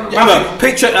that's it. Remember, a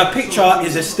picture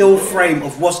is a still frame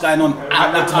of what's going on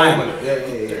at that time.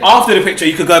 Yeah. After the picture,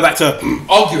 you could go back to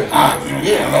arguing. I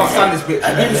can't stand this bitch.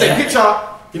 People say picture.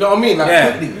 You know what I mean?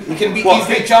 Like quickly, it can be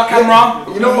easy. Picture,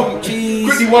 camera? You know,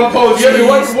 quickly one pose. Yeah,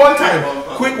 one time,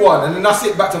 quick one, and then that's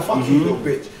it. Back to fuck you, little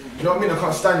bitch. You know what I mean? I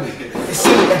can't stand it. It's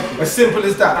as simple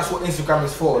as that. That's what Instagram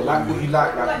is for. Like what you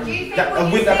like.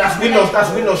 That's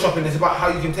window shopping. It's about how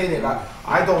you contain it. Like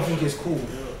I don't think it's cool.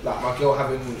 Like my girl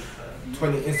having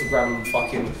 20 Instagram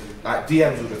fucking like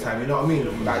DMs all the time. You know what I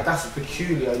mean? Like that's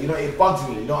peculiar. You know, it bugs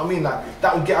me. You know what I mean? Like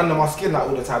that will get under my skin like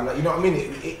all the time. Like you know what I mean?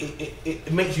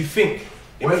 It makes you think.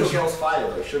 When girls fire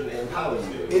though, shouldn't it empower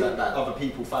you? That other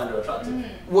people find her attractive?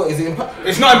 What is it?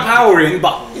 It's not empowering,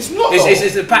 but it's not.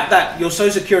 It's the fact that you're so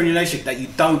secure in your relationship that you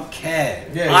don't care.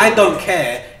 I don't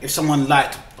care if someone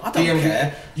liked. I don't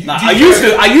care. I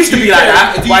used to be like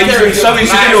that. But I used to be so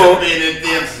insecure. Being in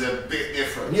DMs is a bit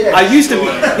different. Yeah. I used to be.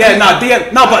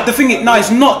 DM. No, but the thing is, it's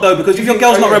not though, because if your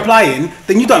girl's not replying,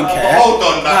 then you don't care. But hold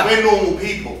on, like, we're normal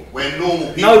people. We're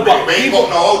normal people. No, but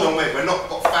hold on, wait. We're not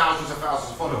got thousands of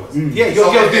followers. Yeah,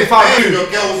 your girl's doing fine too.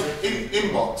 Your girl's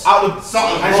inbox. And she's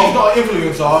not an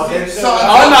influencer. If she's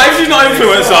not an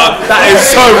influencer, that is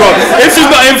so wrong. If she's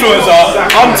not an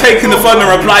influencer, I'm taking the phone and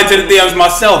replying to the DMs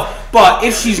myself. But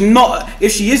if she is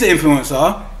an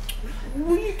influencer,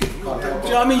 do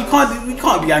you know what I mean? We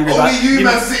can't be angry about it. Only you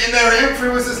man sitting there are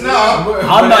influencers now.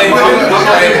 I'm not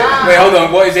influencer. Wait, hold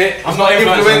on. What is it? I'm not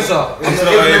influencer. I'm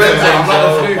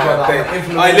not influencer.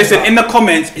 Alright, listen. In the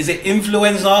comments, is it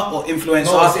influencer or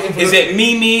influencer? No, is it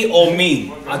Mimi or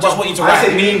meme? I just want you to write. I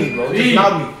say Mimi, bro. Just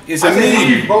now me. It's a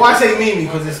meme. Bro, I say Mimi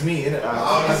because it's me, innit?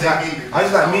 I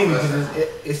just like Mimi because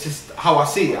it's just how I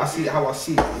see it. I see it how I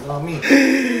see it. You know what I mean?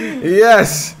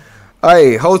 Yes.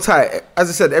 Hey, hold tight. As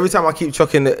I said, every time I keep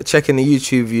checking the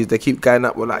YouTube views, they keep going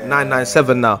up. We're like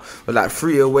 997 now. We're like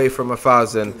 3 away from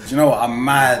 1,000. Do you know what? I'm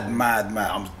mad.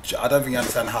 I don't think you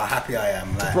understand how happy I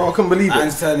am. Like, Bro, I can't believe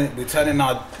it. We're turning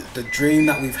the dream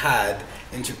that we've had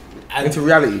into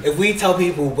reality. If we tell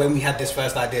people when we had this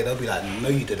first idea, they'll be like, "No,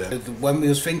 you didn't." When we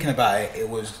was thinking about it, it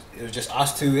was just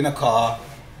us two in a car.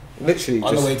 Literally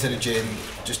on the way to the gym,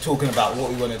 just talking about what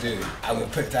we want to do, and we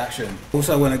put it to action.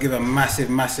 Also, I want to give a massive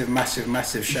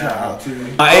shout out to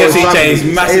AFC Chase,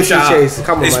 massive shout out,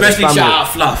 come on, especially man, shout out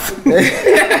Fluff.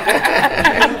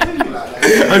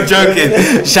 I'm joking.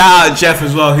 Shout out Jeff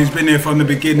as well, who's been here from the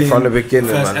beginning.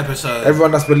 First episode.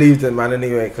 Everyone that's believed in, man.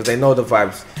 Anyway, because they know the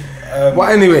vibes.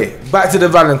 But anyway, back to the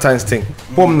Valentine's thing.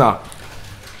 Boom now.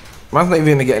 Man's not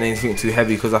even gonna get anything too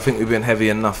heavy because I think we've been heavy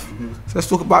enough. So let's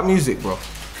talk about music, bro.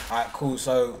 Alright, cool.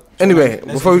 So anyway,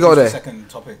 before we go there, second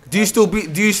topic. Do you still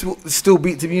beat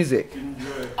to music?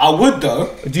 I would though.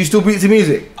 Do you still beat to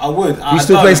music? I would. You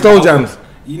still play slow jams?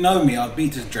 You know me. I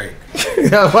beat to Drake.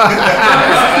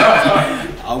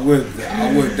 I would.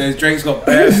 There's Drake's got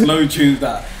bare slow tunes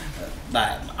that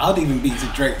I'd even beat to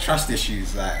Drake Trust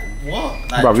Issues. Like what?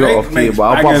 Like, bro, you're off key,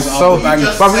 bro. But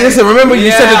listen, remember you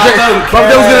said the Drake. But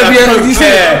there was gonna be a. You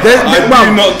said I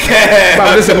do not care.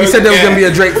 But listen, we said there was gonna be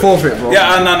a Drake forfeit, bro.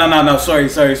 Yeah, no. Sorry.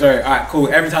 Alright, cool.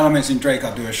 Every time I mention Drake,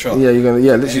 I'll do a shot. Yeah, you're gonna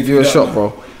literally do a shot,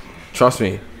 bro. Trust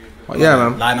me. But yeah,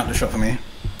 man. Line up the shot for me.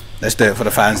 Let's do it for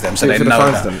the fans, them, so they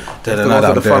know that. They know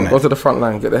that I'm doing it. Go to the front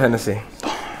line, get the Hennessy.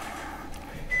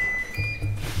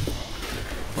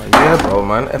 Yeah, bro,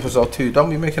 man. Episode 2. Don't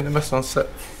be making the mess on set.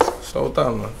 Slow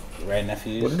down, man. Right,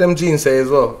 nephews. What did them jeans say as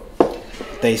well?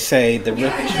 They say the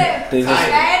rich.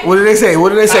 What did they say?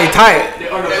 Tight.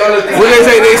 What did they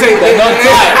say? They say they're not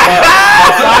tight.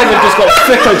 My thighs have just got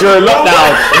thicker during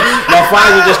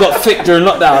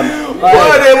lockdown.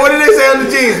 What did they say on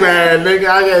the jeans, man? Nigga,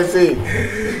 I can't see.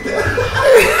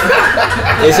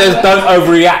 It says don't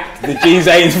overreact. The jeans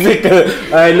ain't thicker.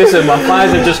 Listen, my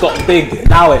thighs have just got big.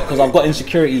 Now because I've got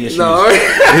insecurity issues. No.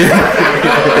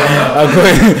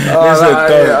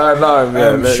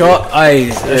 Shot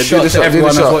eyes. Shot to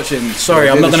everyone that's watching. Sorry,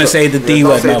 I'm not gonna say the D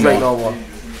word no more.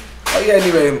 Oh yeah,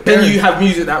 anyway, then you have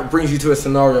music that brings you to a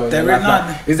scenario.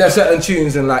 Is there certain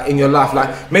tunes in your life,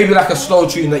 like maybe like a slow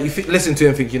tune that you listen to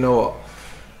and think, you know what?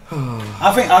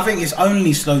 I think it's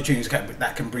only slow tunes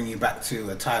that can bring you back to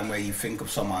a time where you think of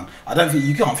someone. I don't think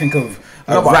you can't think of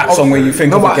a rap song where you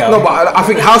think of a girl. No, but I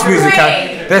think house music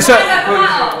can. There's certain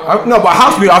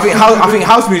house music. I think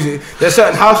house music. There's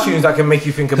certain house tunes that can make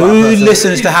you think about. Who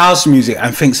listens to house music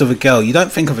and thinks of a girl? You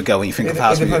don't think of a girl when you think of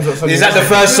house music. Is that the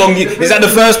first song? Is that the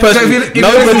first person? If you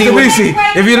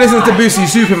listen to Boosie,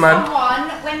 Superman.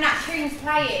 When that tune's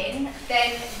playing,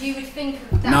 then you would think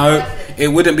of that. No, it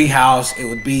wouldn't be house. It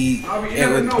would be. It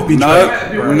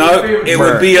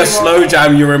would be a slow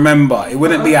jam. You remember? It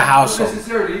wouldn't be a house song.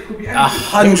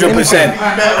 100%.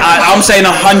 I'm saying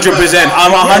 100%.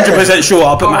 I'm 100% sure.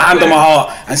 I'll put my hand on my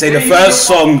heart and say the first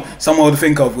song someone would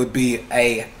think of would be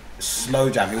a slow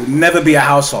jam. It would never be a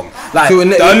house song. Like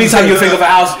the only time you think of a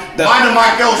house. Mine and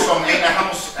my girl song ain't a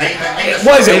house.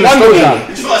 What is it? Wonderwall.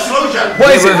 It's not a slow jam.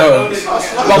 What is it though?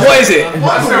 But what is it?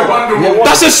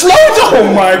 That's a slow jam.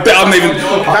 Oh my god! I'm even.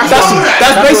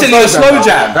 That's basically a slow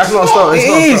jam. That's not a slow. It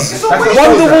is.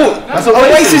 Wonderwall.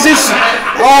 Oasis is.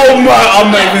 Oh my!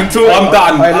 I'm not even talking. I'm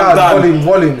done.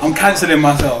 Volume. I'm cancelling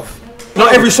myself.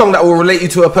 Not every song that will relate you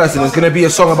to a person is going to be a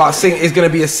song about sing. Is going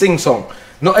to be a sing song.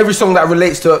 Not every song that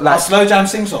relates to like slow jam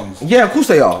sing songs. Yeah, of course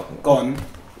they are. Go on.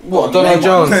 What? Donald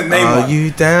Jones. Are you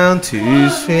down to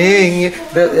swing?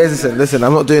 Listen.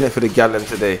 I'm not doing it for the gallon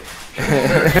today.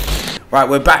 Right,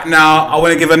 we're back now. I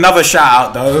want to give another shout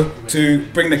out though to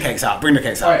bring the cakes out. Let me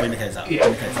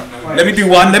do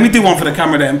one for the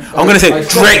camera. Then I'm gonna say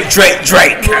Drake.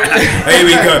 Here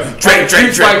we go. Drake.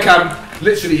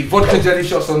 Literally, vodka jelly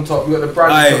shots on top. We got the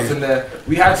brandy shots in there.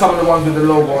 We had some of the ones with the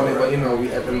logo on it, but you know we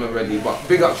had them already. But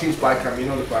big up Cheese by Cam, you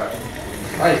know the vibe.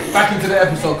 Right, back into the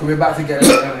episode because we're about to get it.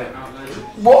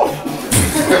 What?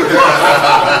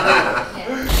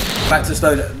 Back to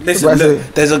slow. Listen, look,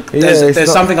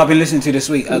 there's something I've been listening to this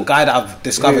week. A guy that I've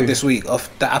discovered this week off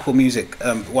the Apple Music,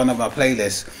 one of my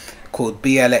playlists called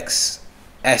BLXST.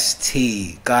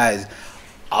 Guys,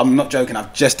 I'm not joking.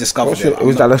 I've just discovered it.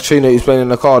 Was that the tune that he's playing in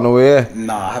the car on the way here?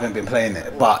 No, I haven't been playing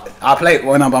it, but I play it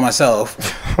when I'm by myself.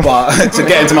 But to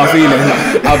get into my feelings,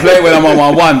 I play it when I'm on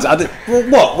my ones.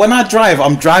 What? When I drive,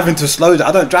 I'm driving to slow jams.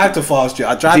 I don't drive to fast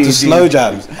jams. I drive to slow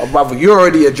jams. Oh, brother, you're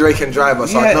already a Drake and driver,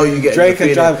 so I know you get Drake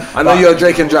and driver. I know you're a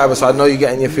Drake and driver, so I know you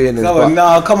getting your feelings.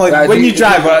 No, come on. When you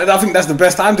drive, I think that's the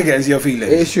best time to get into your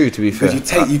feelings. It's true, to be fair.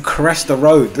 Because you caress the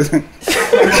road.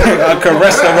 I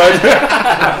caress the road.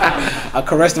 I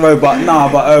caress the road, but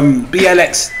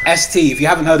BLX ST. If you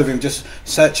haven't heard of him, just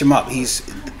search him up.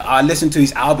 I listened to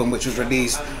his album, which was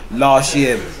released last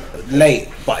year, late,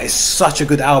 but it's such a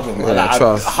good album. Yeah,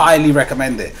 I highly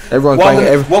recommend it.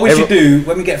 What we should do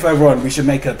when we get further on, we should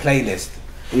make a playlist.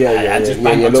 And just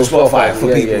bang onto Spotify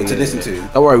for people to listen to.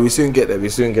 Don't worry, we soon get there. We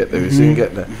soon get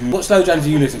there. What slow jams do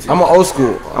you listen to? I'm an old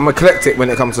school. I'm eclectic when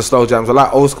it comes to slow jams. I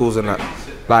like old schools and that,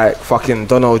 like fucking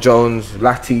Donald Jones,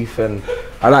 Latif, and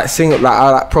I like singing. Like I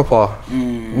like proper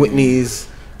Whitney's.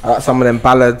 I like some of them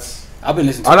ballads. I've been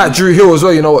listening to I like Drew Hill as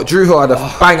well. You know what? Drew Hill had a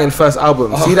banging first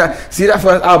album. See that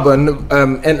first album,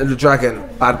 Enter the Dragon,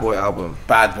 Bad Boy album.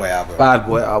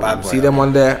 See them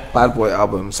one there, Bad Boy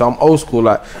album. So I'm old school.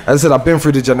 Like as I said, I've been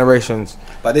through the generations.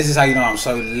 But this is how you know I'm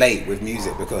so late with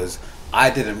music, because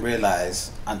I didn't realise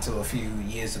until a few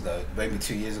years ago, maybe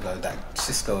 2 years ago, that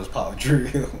Cisco was part of Drew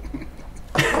Hill.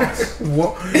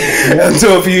 What?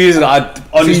 Until a few years ago, I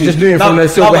honestly so you just knew him from their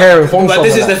silver hair and phone. But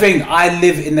this is the thing. I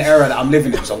live in the era that I'm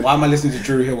living in. So why am I listening to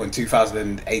Drew Hill in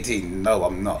 2018? No,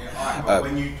 I'm not.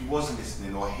 When you wasn't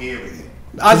listening or hearing it.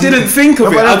 I didn't think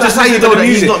of it. I'm just saying the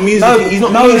music. No,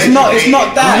 it's not. It's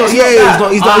not that.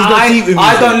 He's not deep with music.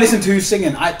 I don't listen to who's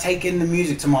singing. I take in the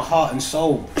music to my heart and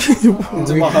soul.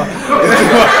 Into my heart.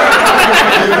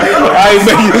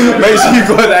 Make sure you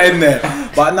got that in there.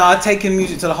 But no, I take in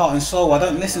music to the heart and soul. I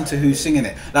don't listen to who's singing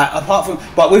it. Like apart from,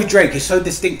 but with Drake, it's so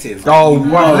distinctive. Oh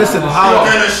wow! Listen, how?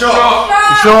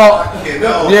 Shot.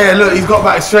 Yeah, look, he's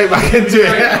got straight back into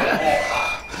it.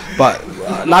 But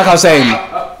like I was saying,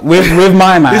 with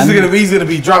my man, he's gonna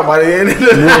be drunk by the end of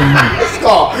the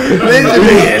Scott,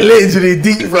 literally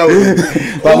deep, bro.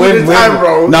 But with time,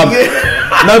 bro.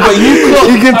 No, but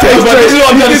you can take straight. This is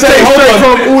what I'm gonna say.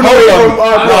 Hold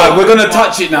on. We're gonna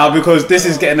touch it now because this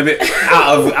is getting a bit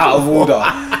out of order.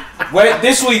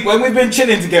 This week when we've been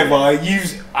chilling together,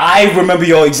 I remember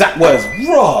your exact words.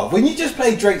 Raw. When you just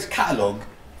play Drake's catalog.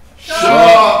 Shut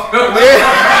up.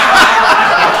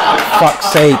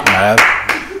 Fuck's sake, man.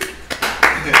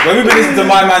 When we've been listening to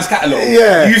my man's catalogue,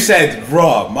 you said,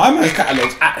 "Raw, my man's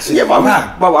catalogue's actually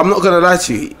man." But I'm not gonna lie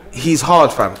to you, he's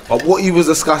hard, fam. But what you was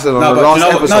discussing on the last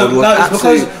episode was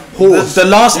absolute horse. The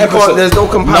last episode, there's no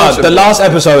comparison. No, the last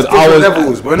episode, I was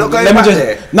levels. We're not going back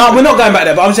there. No, we're not going back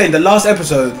there. But I'm saying the last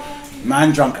episode,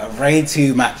 man drunk a way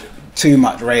too much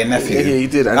Ray and Nephew. Yeah, you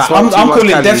did. And I'm calling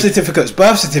death certificates,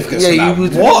 birth certificates. Yeah, you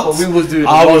was. What?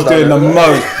 I was doing the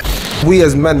most. We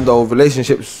as men, though,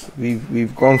 relationships,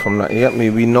 we've gone from that. You get me?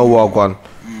 We know our gone.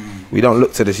 We don't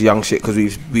look to this young shit because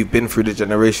we've been through the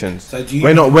generations. So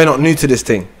we're not new to this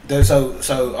thing. So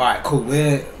all right, cool.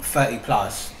 We're 30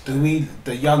 plus. The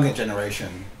younger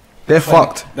generation? They're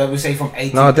fucked. That we say from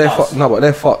 18. No, they're fucked. No, but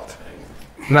they're fucked.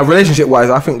 Now, relationship wise,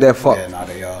 I think they're fucked. Yeah, no,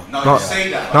 they are. No, say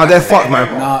that. No, they're fucked, man.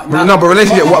 No, but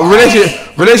relationship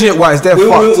wise, they're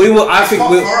fucked. I think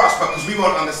for us, because we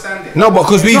won't understand it. No, but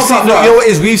because we've seen. No, you know what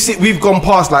it is? We've gone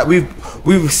past. Like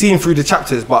we've seen through the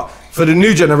chapters, but for the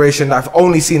new generation that have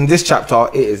only seen this chapter,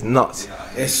 it is nuts.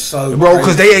 It's so bro,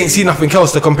 because they ain't seen nothing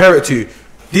else to compare it to.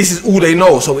 This is all they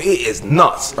know, so it is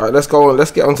nuts. All right, let's go on.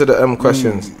 Let's get onto the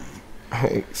questions.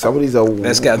 Somebody's a.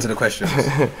 Let's get onto the questions.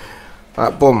 All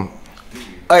right, boom.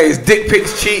 Hey, is dick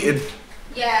pics cheating?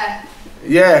 Yeah.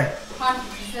 Yeah.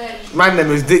 100%. Man,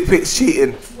 them is dick pics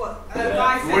cheating. What? Want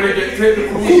to get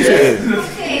technical?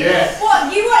 Yeah.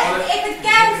 What you want? If a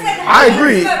girl said her I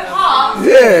agree.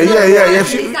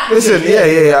 Yeah. Listen,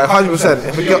 yeah, 100%.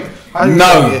 If a girl,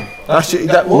 no.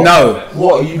 What? No.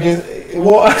 What? You mean?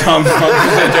 What? I'm just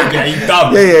joking. He's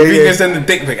dumb. Yeah. You can send the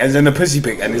dick pic and send the pussy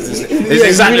pic, and it's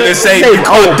exactly the same. You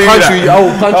can't do country,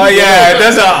 that. Oh yeah,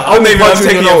 that's I don't even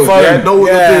taking your phone. Yeah, know what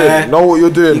you're doing. Know what you're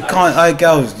doing. You can't. Hey,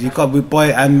 girls, you can't be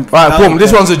boy and. Right, boom.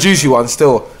 This one's a juicy one.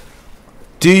 Still,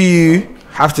 do you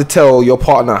have to tell your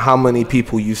partner how many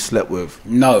people you slept with?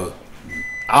 No.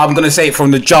 I'm gonna say it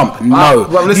from the jump. No.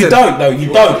 Well, listen, you don't. No,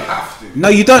 you don't. No,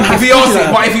 you don't have to. If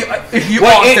you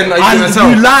ask, then are you gonna tell?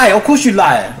 You lie. Of course you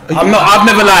lie. I've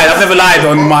never lied. I've never lied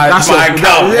on my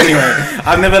account. Anyway,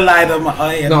 I've never lied on my. Oh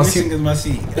yeah, no, sing my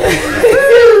seat.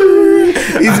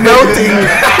 He's melting.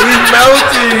 He's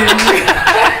melting.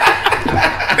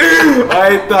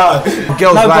 I thought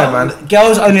girls lie, man.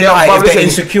 Girls only lie if they're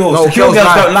insecure. No, secure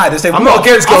girls don't lie. They say, I'm not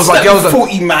against girls, like girls.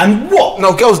 40 man. What?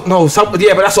 No, girls. No,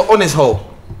 yeah, but that's an honest hoe.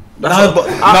 There's no.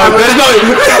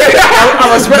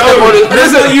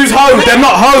 Let's not use hoes. They're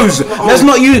not hoes. Let's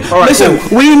not use. Right, listen,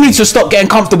 cool. We need to stop getting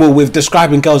comfortable with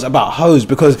describing girls about hoes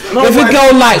because if a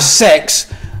girl likes sex,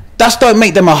 that don't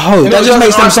make them a hoe. That just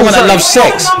makes them someone that loves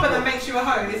sex. What number that makes you a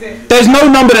hoe? Is it? There's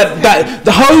no number that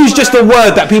the hoe is just a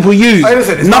word that people use. Hey,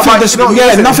 listen, Nothing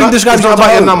describes it's not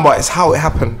about your number. It's how it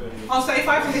happened. Oh, so if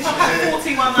I've had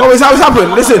 41 No, it's how it's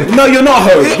happened. Listen. No, you're not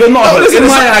a hoe. You're not a hoe. Listen, In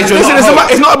my eyes, you're not a hoe.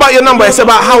 it's not about your number. It's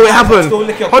about how it happened.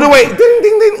 Hold on, wait. Ding,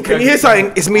 ding, ding. Can you hear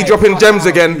something? It's me dropping gems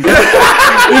again.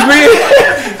 It's me.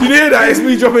 You hear that? It's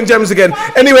me dropping gems again.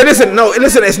 Anyway, listen. No,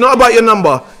 listen. It's not about your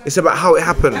number. It's about how it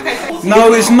happened.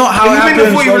 No, it's not how it You've been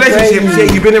in happens. 40 relationships.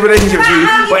 Yeah, you've been in relationships.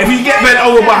 But if you get bent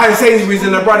over behind Sainsbury's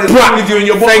and the brothers with you in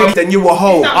your bottom, then you were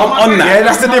whole. I'm on that. Yeah,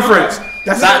 that's the difference.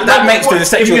 That makes the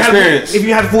sexual experience. If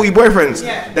you had 40 boyfriends,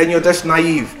 then you're just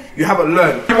naive. You haven't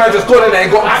learned. You might just gone in there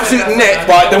and got absolute net.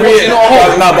 But the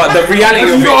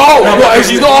reality of it.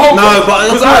 She's not a hoe. No, but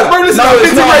it's not a hoe. It's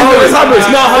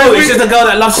not a hoe. It's just a girl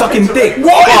that loves sucking dick.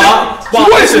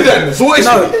 What is she then? So what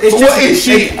is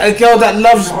she? A girl that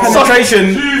loves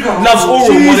penetration, loves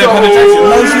oral more than penetration.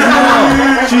 No, she's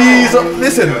not. She's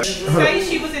listen. Say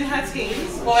she was in her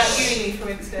teens or at uni, for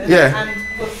instance, Yeah.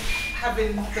 and was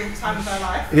having the time of her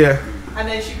life. Yeah. And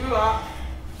then she grew up,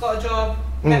 got a job,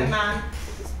 met a man,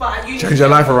 but at uni Change her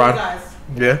life around. Guys,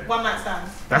 Yeah. one night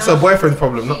stands. That's her boyfriend's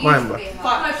problem, not mine, bro.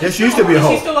 But Yeah, she used to be a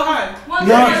hoe. she's still at home.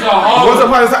 Once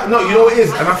upon a time, no, you know what it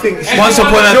is, and I think Once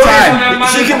upon a time.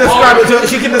 she can describe it to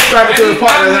her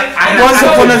partner. Once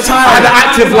upon a time. I had an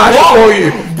active life for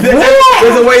you.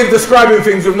 There's a way of describing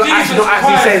things with not actually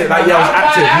saying it. Like, yeah, I was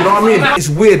active. You know what I mean? It's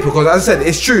weird because, as I said,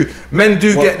 it's true. Men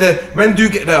do get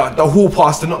the hall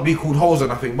pass to not be called hoes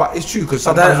and I think, but it's true because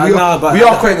sometimes we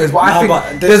are quainters. But I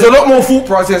think there's a lot more thought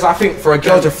process. I think for a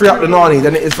girl to free up the nanny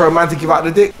than it is for a man to give out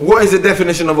the dick. What is the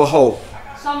definition of a hoe?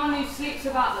 Someone who sleeps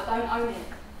about but don't own it.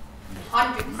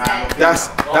 100%.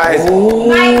 That is.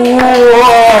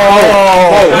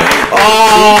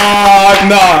 Oh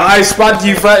no! I spun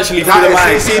you virtually through the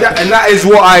mind. See that, and that is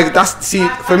what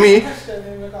for me. Go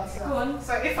on.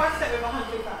 So if I slept with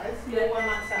 100 guys, one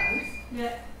night stands,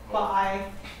 but I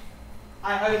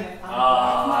own it.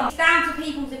 It's down to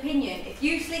people's opinion. If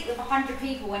you sleep with 100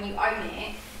 people when you own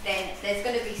it, then there's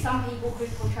going to be some people who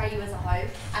portray you as a hoe,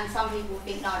 and some people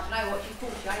think, no, do you know what, she's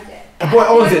cool, she owns it. The boy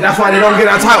owns it, that's why they don't get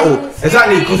that title.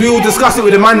 Exactly, because we all discuss it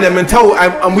with the man them and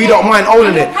we don't mind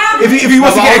owning it. If he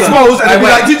was to get exposed and they'd be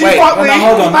like, did you fuck me?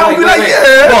 I would be like,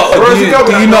 yeah.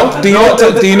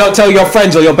 Do you not tell your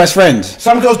friends or your best friends?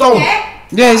 Some girls don't.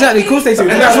 Yeah, exactly. Of course they do.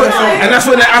 And that's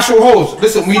when they're actual hoes.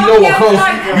 Listen, we know we're close.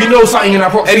 We know something in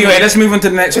our proximity. Anyway, let's move on to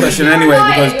the next question. Anyway,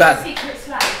 because that.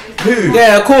 Who?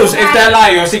 Yeah, of course. If they're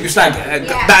lying, you're a secret slag.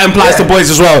 That implies to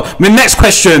boys as well. The next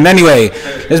question. Anyway,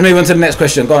 let's move on to the next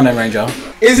question. Go on then, Ranger.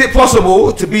 Is it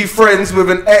possible to be friends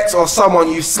with an ex or someone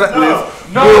you slept with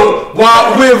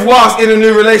whilst in a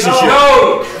new relationship?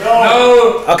 No.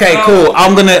 Okay, cool.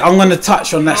 I'm gonna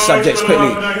touch on that subject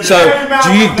quickly. So,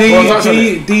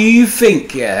 do you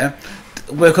think, yeah,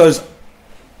 because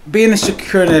being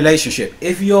secure in a relationship,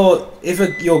 if your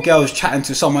girl is chatting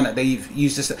to someone that they've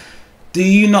used to, do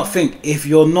you not think if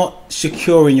you're not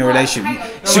secure in your relationship,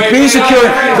 being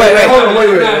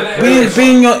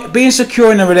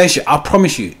secure in a relationship, I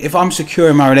promise you, if I'm secure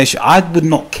in my relationship, I would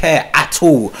not care at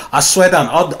all. I swear down,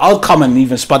 I'll come and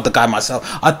even spud the guy myself.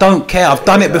 I don't care. I've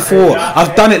done it before.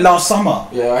 I've done it last summer.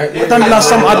 I've done it last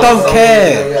summer. I don't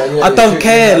care. I don't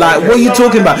care. Like, what are you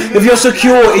talking about? If you're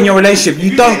secure in your relationship,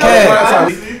 you don't care.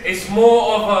 It's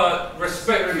more of a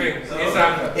respect thing.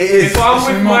 It is. If I'm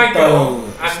with my girl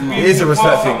and it is a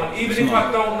respect thing. Someone, even if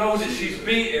I don't know that she's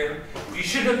beaten, you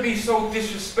shouldn't be so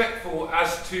disrespectful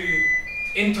as to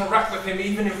interact with him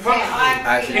even in front of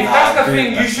him. If that's the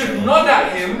thing, you should nod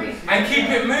at him and keep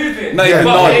it moving.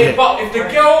 But if the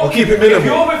girl, keep it if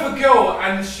you're with a girl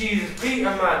and she's beat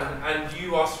a man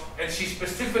and she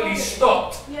specifically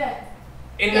stopped.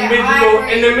 In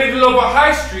the middle of a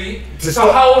high street to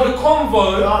hold a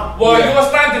convo while you're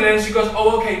standing there and she goes,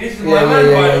 oh okay, this is my man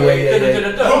by the way.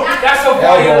 That's a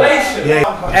violation.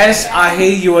 Yes, I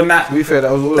hear you on that. To be fair,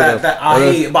 that was all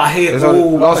I hear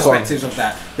all perspectives of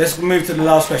that. Let's move to the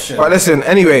last question. But listen,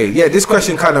 anyway, this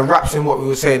question kind of wraps in what we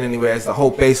were saying anyway. It's the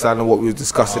whole baseline of what we were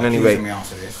discussing anyway.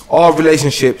 Our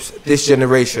relationships, this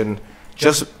generation,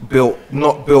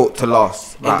 not built to last.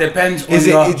 Like, it depends. Is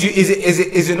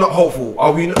it not hopeful?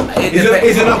 Are we? Is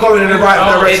it not going in the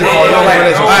right direction?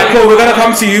 Alright, cool. We're gonna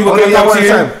come to you.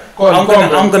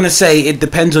 I'm gonna say it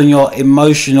depends on your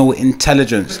emotional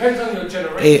intelligence. Depends on your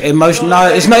generation. No,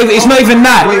 it's not even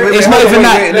that.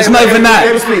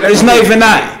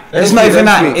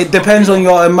 It depends on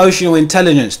your emotional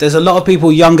intelligence. There's a lot of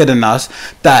people younger than us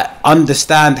that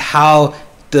understand how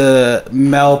the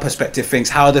male perspective thinks,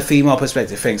 how the female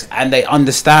perspective thinks, and they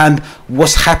understand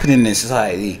what's happening in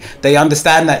society. They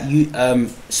understand that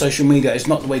social media is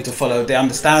not the way to follow. They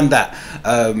understand that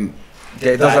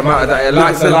it doesn't matter that it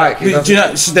likes alike. Do you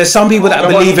know, there's some people that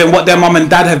believe in what their mum and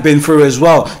dad have been through as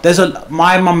well.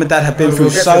 My mum and dad have been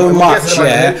through so much, as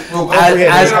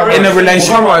in a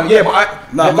relationship.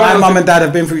 My mum and dad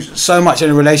have been through so much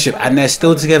in a relationship, and they're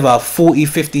still together 40,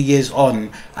 50 years on,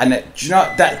 and do you know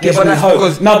that gives me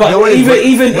hope. No, but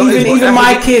even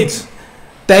my kids,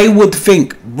 they would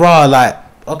think, rah, like,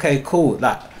 okay, cool,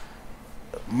 like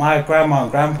my grandma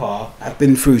and grandpa have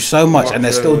been through so much, and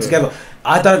they're still together.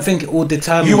 I don't think it will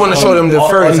determine. You want to show them the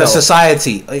fairy on the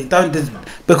society. It don't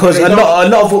because a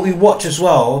lot of what we watch as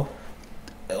well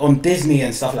on Disney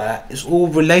and stuff like that is all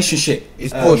relationship.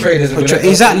 It's portrayed as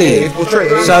exactly. It's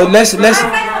portrayed. So let's. Go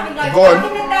on. Back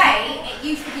in the day, it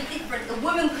used to be different. The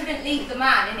woman couldn't leave the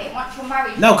man in it once you're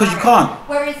married. No, because you can't.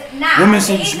 Whereas now,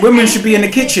 women should be in the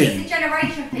kitchen. It's a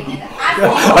generation thing.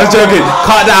 I'm joking.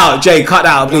 Cut that out, Jay. Cut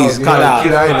that out, please. Cut that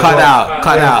out. Cut out.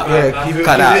 Cut out.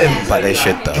 Cut out. But they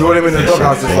should though. Draw them in the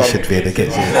doghouse. They should be in the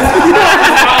kitchen. I'm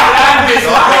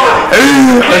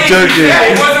joking.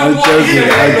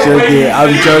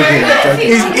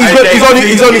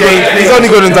 He's only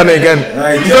gone and done it again.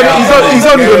 He's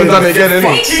only gone and done it again, isn't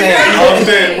he?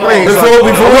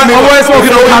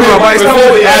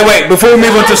 Before we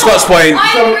move on to Scott's point,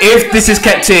 if this is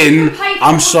kept in,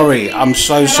 I'm sorry. I'm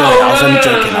so sorry. I was only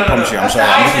joking. I promise you. I'm sorry.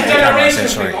 I'm looking at the camera and say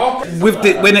sorry.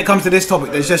 When it comes to this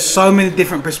topic, there's just so many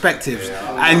different perspectives,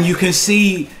 and you can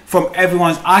see from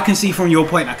everyone's. I can see from your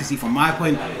point. I can see from my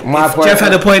point. If Jeff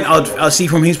had a point, I'll see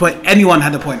from his point. Anyone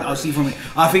had a point, I'll see from it.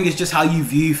 I think it's just how you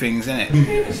view things, isn't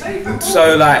it?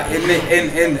 So like,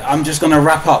 I'm just gonna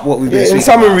wrap up what we've been speaking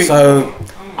about. So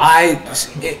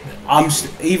I'm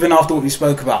even after what we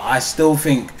spoke about, I still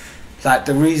think like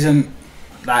the reason,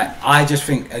 like I just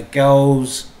think a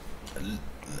girl's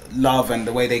love and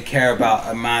the way they care about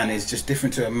a man is just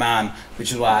different to a man,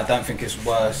 which is why I don't think it's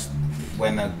worse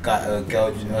when a girl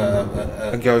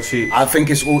cheats. I think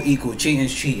it's all equal.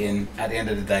 Cheating's cheating at the end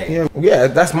of the day. Yeah,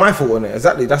 that's my fault on it.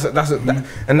 Exactly. And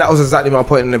that was exactly my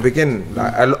point in the beginning.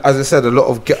 Like, as I said, the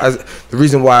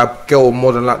reason why a girl will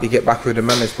more than likely get back with a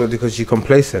man is because she's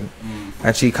complacent.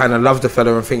 And she kind of loves the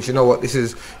fella and thinks, you know what,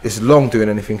 it's long doing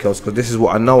anything else because this is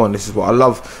what I know and this is what I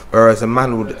love. Whereas a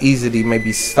man would easily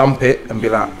maybe stump it and be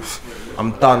like,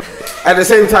 I'm done. At the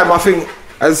same time, I think,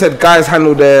 as I said, guys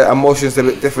handle their emotions a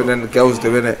bit different than the girls do,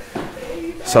 innit?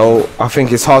 So I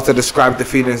think it's hard to describe the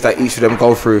feelings that each of them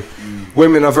go through.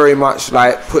 Women are very much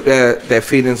like put their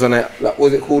feelings on it. Like,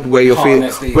 what's it called? Wear their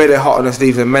heart on their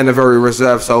sleeves. And men are very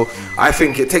reserved. So I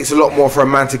think it takes a lot more for a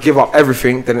man to give up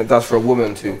everything than it does for a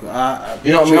woman to. You know what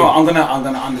I mean? I'm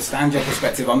gonna understand your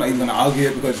perspective. I'm not even gonna argue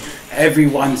it because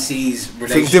everyone sees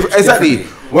relationships exactly.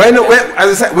 As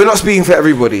I said, we're not speaking for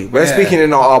everybody. We're speaking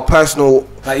in our personal.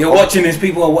 Like you're watching this,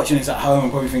 people are watching this at home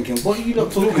and probably thinking, "What are you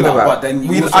not talking about?" But then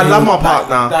I love my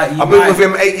partner. I've been with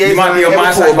him 8 years. I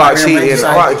never thought about cheating.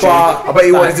 I bet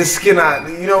he wanted to skin out.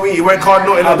 You know what I mean? He went card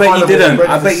not in. I bet you didn't.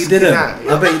 I bet you didn't.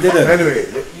 Anyway,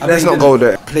 let's not go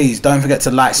there. Please don't forget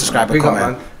to like, subscribe, and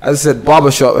comment. As I said,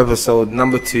 Barbershop episode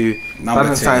number 2,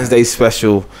 Valentine's Day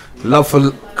special. Love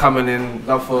for coming in.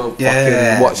 Love for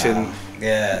fucking watching.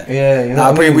 Yeah. You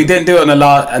know we didn't do it on the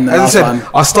last. And the last one.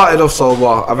 I started off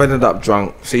sober. I've ended up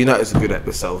drunk. So you know it's a good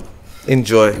episode.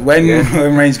 Enjoy. When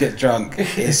Range gets drunk,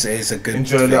 it's a good.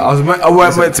 Enjoy it. I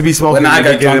wasn't meant to be smoking. When I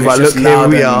get drunk, but look, here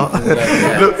we are.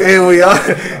 Look, here we are.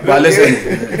 But listen,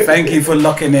 thank you for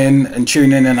locking in and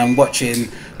tuning in and watching.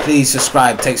 Please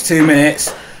subscribe. It takes 2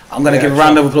 minutes. I'm gonna give a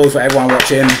round of applause for everyone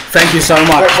watching. Thank you so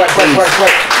much.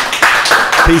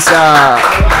 Peace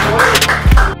out.